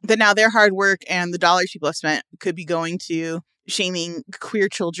 that now their hard work and the dollars people have spent could be going to shaming queer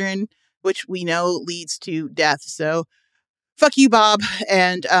children, which we know leads to death. So fuck you, Bob.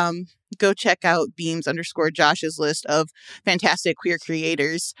 And go check out Beams_Josh's list of fantastic queer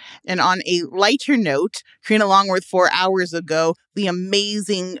creators. And on a lighter note, Karina Longworth 4 hours ago, the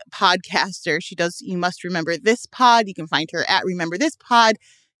amazing podcaster, she does You Must Remember This Pod. You can find her at Remember This Pod.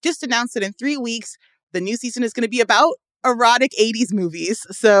 Just announced that in 3 weeks, the new season is going to be about erotic 80s movies.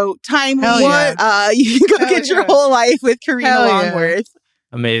 So timely. You can go get your whole life with Karina Longworth.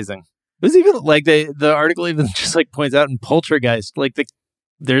 Amazing. It was even like the article even just like points out in Poltergeist, like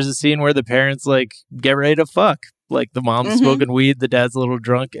there's a scene where the parents like get ready to fuck. Like the mom's smoking weed, the dad's a little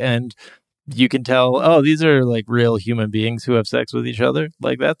drunk, and you can tell, oh, these are like real human beings who have sex with each other.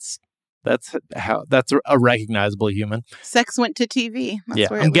 Like that's a recognizable human. Sex went to TV.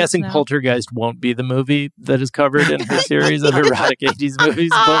 That's I'm guessing Poltergeist won't be the movie that is covered in her series of erotic 80s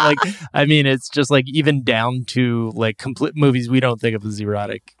movies. But like, I mean, it's just like even down to like complete movies we don't think of as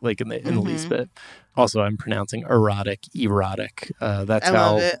erotic, like in the least bit. Also, I'm pronouncing erotic. That's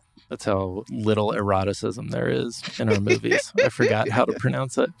how little eroticism there is in our movies. I forgot how to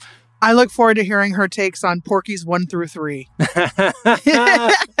pronounce it. I look forward to hearing her takes on Porky's 1 through 3.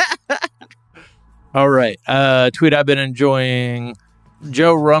 All right. Tweet I've been enjoying.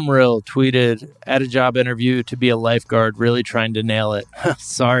 Joe Rumrill tweeted, at a job interview to be a lifeguard, really trying to nail it.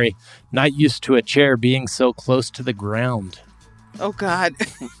 Sorry, not used to a chair being so close to the ground. Oh, God.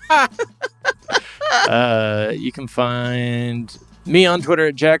 You can find me on Twitter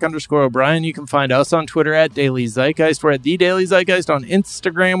at Jack_O'Brien. You can find us on Twitter at Daily Zeitgeist. We're at The Daily Zeitgeist on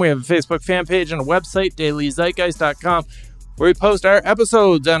Instagram. We have a Facebook fan page and a website, dailyzeitgeist.com, where we post our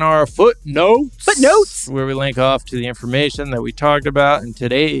episodes and our footnotes, where we link off to the information that we talked about in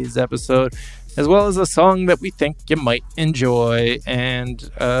today's episode, as well as a song that we think you might enjoy. And,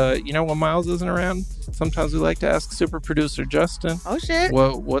 when Miles isn't around, sometimes we like to ask super producer Justin. Oh, shit.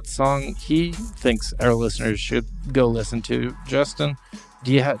 What song he thinks our listeners should go listen to. Justin,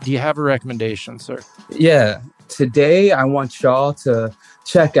 do you have a recommendation, sir? Yeah. Today, I want y'all to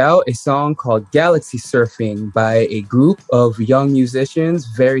check out a song called Galaxy Surfing by a group of young musicians,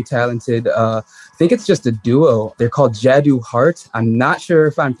 very talented. I think it's just a duo. They're called Jadu Heart. I'm not sure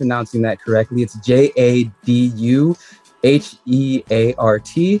if I'm pronouncing that correctly. It's JADUHEART.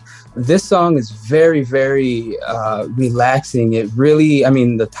 This song is very, very relaxing. It really,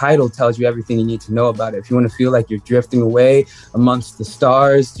 the title tells you everything you need to know about it. If you want to feel like you're drifting away amongst the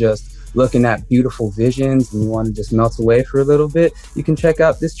stars, just looking at beautiful visions, and you want to just melt away for a little bit, you can check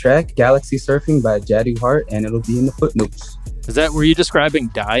out this track, Galaxy Surfing by Jadu Heart, and it'll be in the footnotes. Were you describing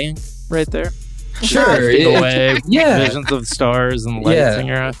dying right there? Sure. Away, visions of stars and lights in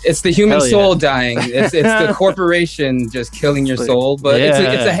your eyes. It's the human soul dying. It's the corporation just killing your soul, but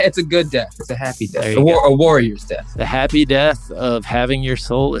it's a good death. It's a happy death. A warrior's death. The happy death of having your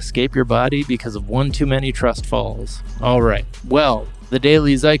soul escape your body because of one too many trust falls. All right. Well, The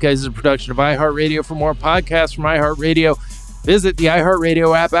Daily Zeitgeist is a production of iHeartRadio. For more podcasts from iHeartRadio, visit the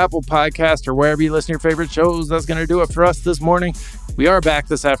iHeartRadio app, Apple Podcast, or wherever you listen to your favorite shows. That's going to do it for us this morning. We are back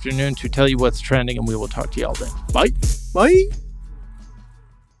this afternoon to tell you what's trending, and we will talk to you all then. Bye. Bye.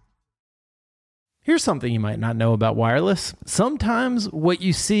 Here's something you might not know about wireless. Sometimes what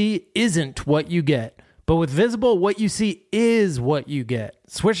you see isn't what you get. But with Visible, what you see is what you get.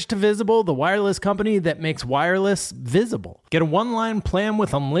 Switch to Visible, the wireless company that makes wireless visible. Get a one-line plan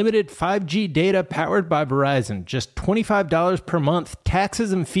with unlimited 5G data powered by Verizon. Just $25 per month,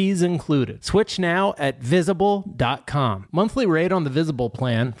 taxes and fees included. Switch now at Visible.com. Monthly rate on the Visible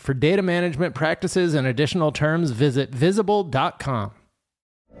plan. For data management practices and additional terms, visit Visible.com.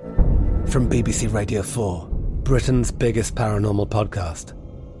 From BBC Radio 4, Britain's biggest paranormal podcast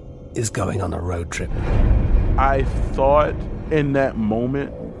is going on a road trip. I thought in that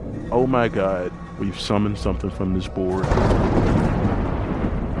moment, oh my God, we've summoned something from this board.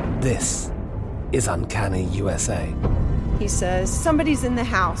 This is Uncanny USA. He says, somebody's in the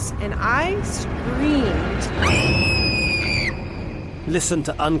house, and I screamed. Listen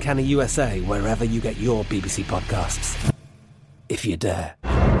to Uncanny USA wherever you get your BBC podcasts, if you dare.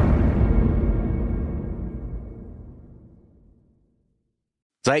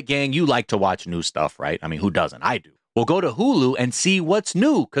 Zeit Gang, you like to watch new stuff, right? I mean, who doesn't? I do. Well, go to Hulu and see what's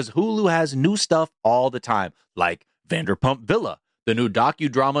new, because Hulu has new stuff all the time, like Vanderpump Villa, the new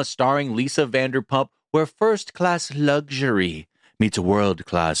docudrama starring Lisa Vanderpump, where first-class luxury meets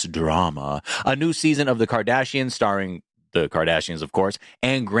world-class drama. A new season of The Kardashians starring the Kardashians, of course,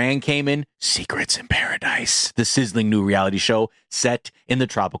 and Grand Cayman Secrets in Paradise, the sizzling new reality show set in the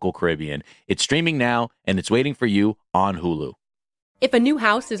tropical Caribbean. It's streaming now, and it's waiting for you on Hulu. If a new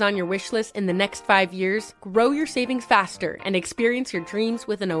house is on your wish list in the next 5 years, grow your savings faster and experience your dreams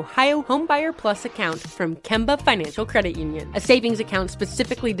with an Ohio Homebuyer Plus account from Kemba Financial Credit Union. A savings account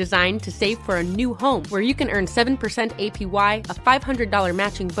specifically designed to save for a new home, where you can earn 7% APY, a $500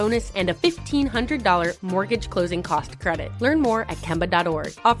 matching bonus, and a $1,500 mortgage closing cost credit. Learn more at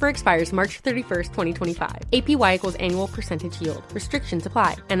Kemba.org. Offer expires March 31st, 2025. APY equals annual percentage yield. Restrictions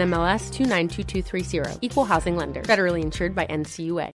apply. NMLS 292230. Equal housing lender. Federally insured by NCUA.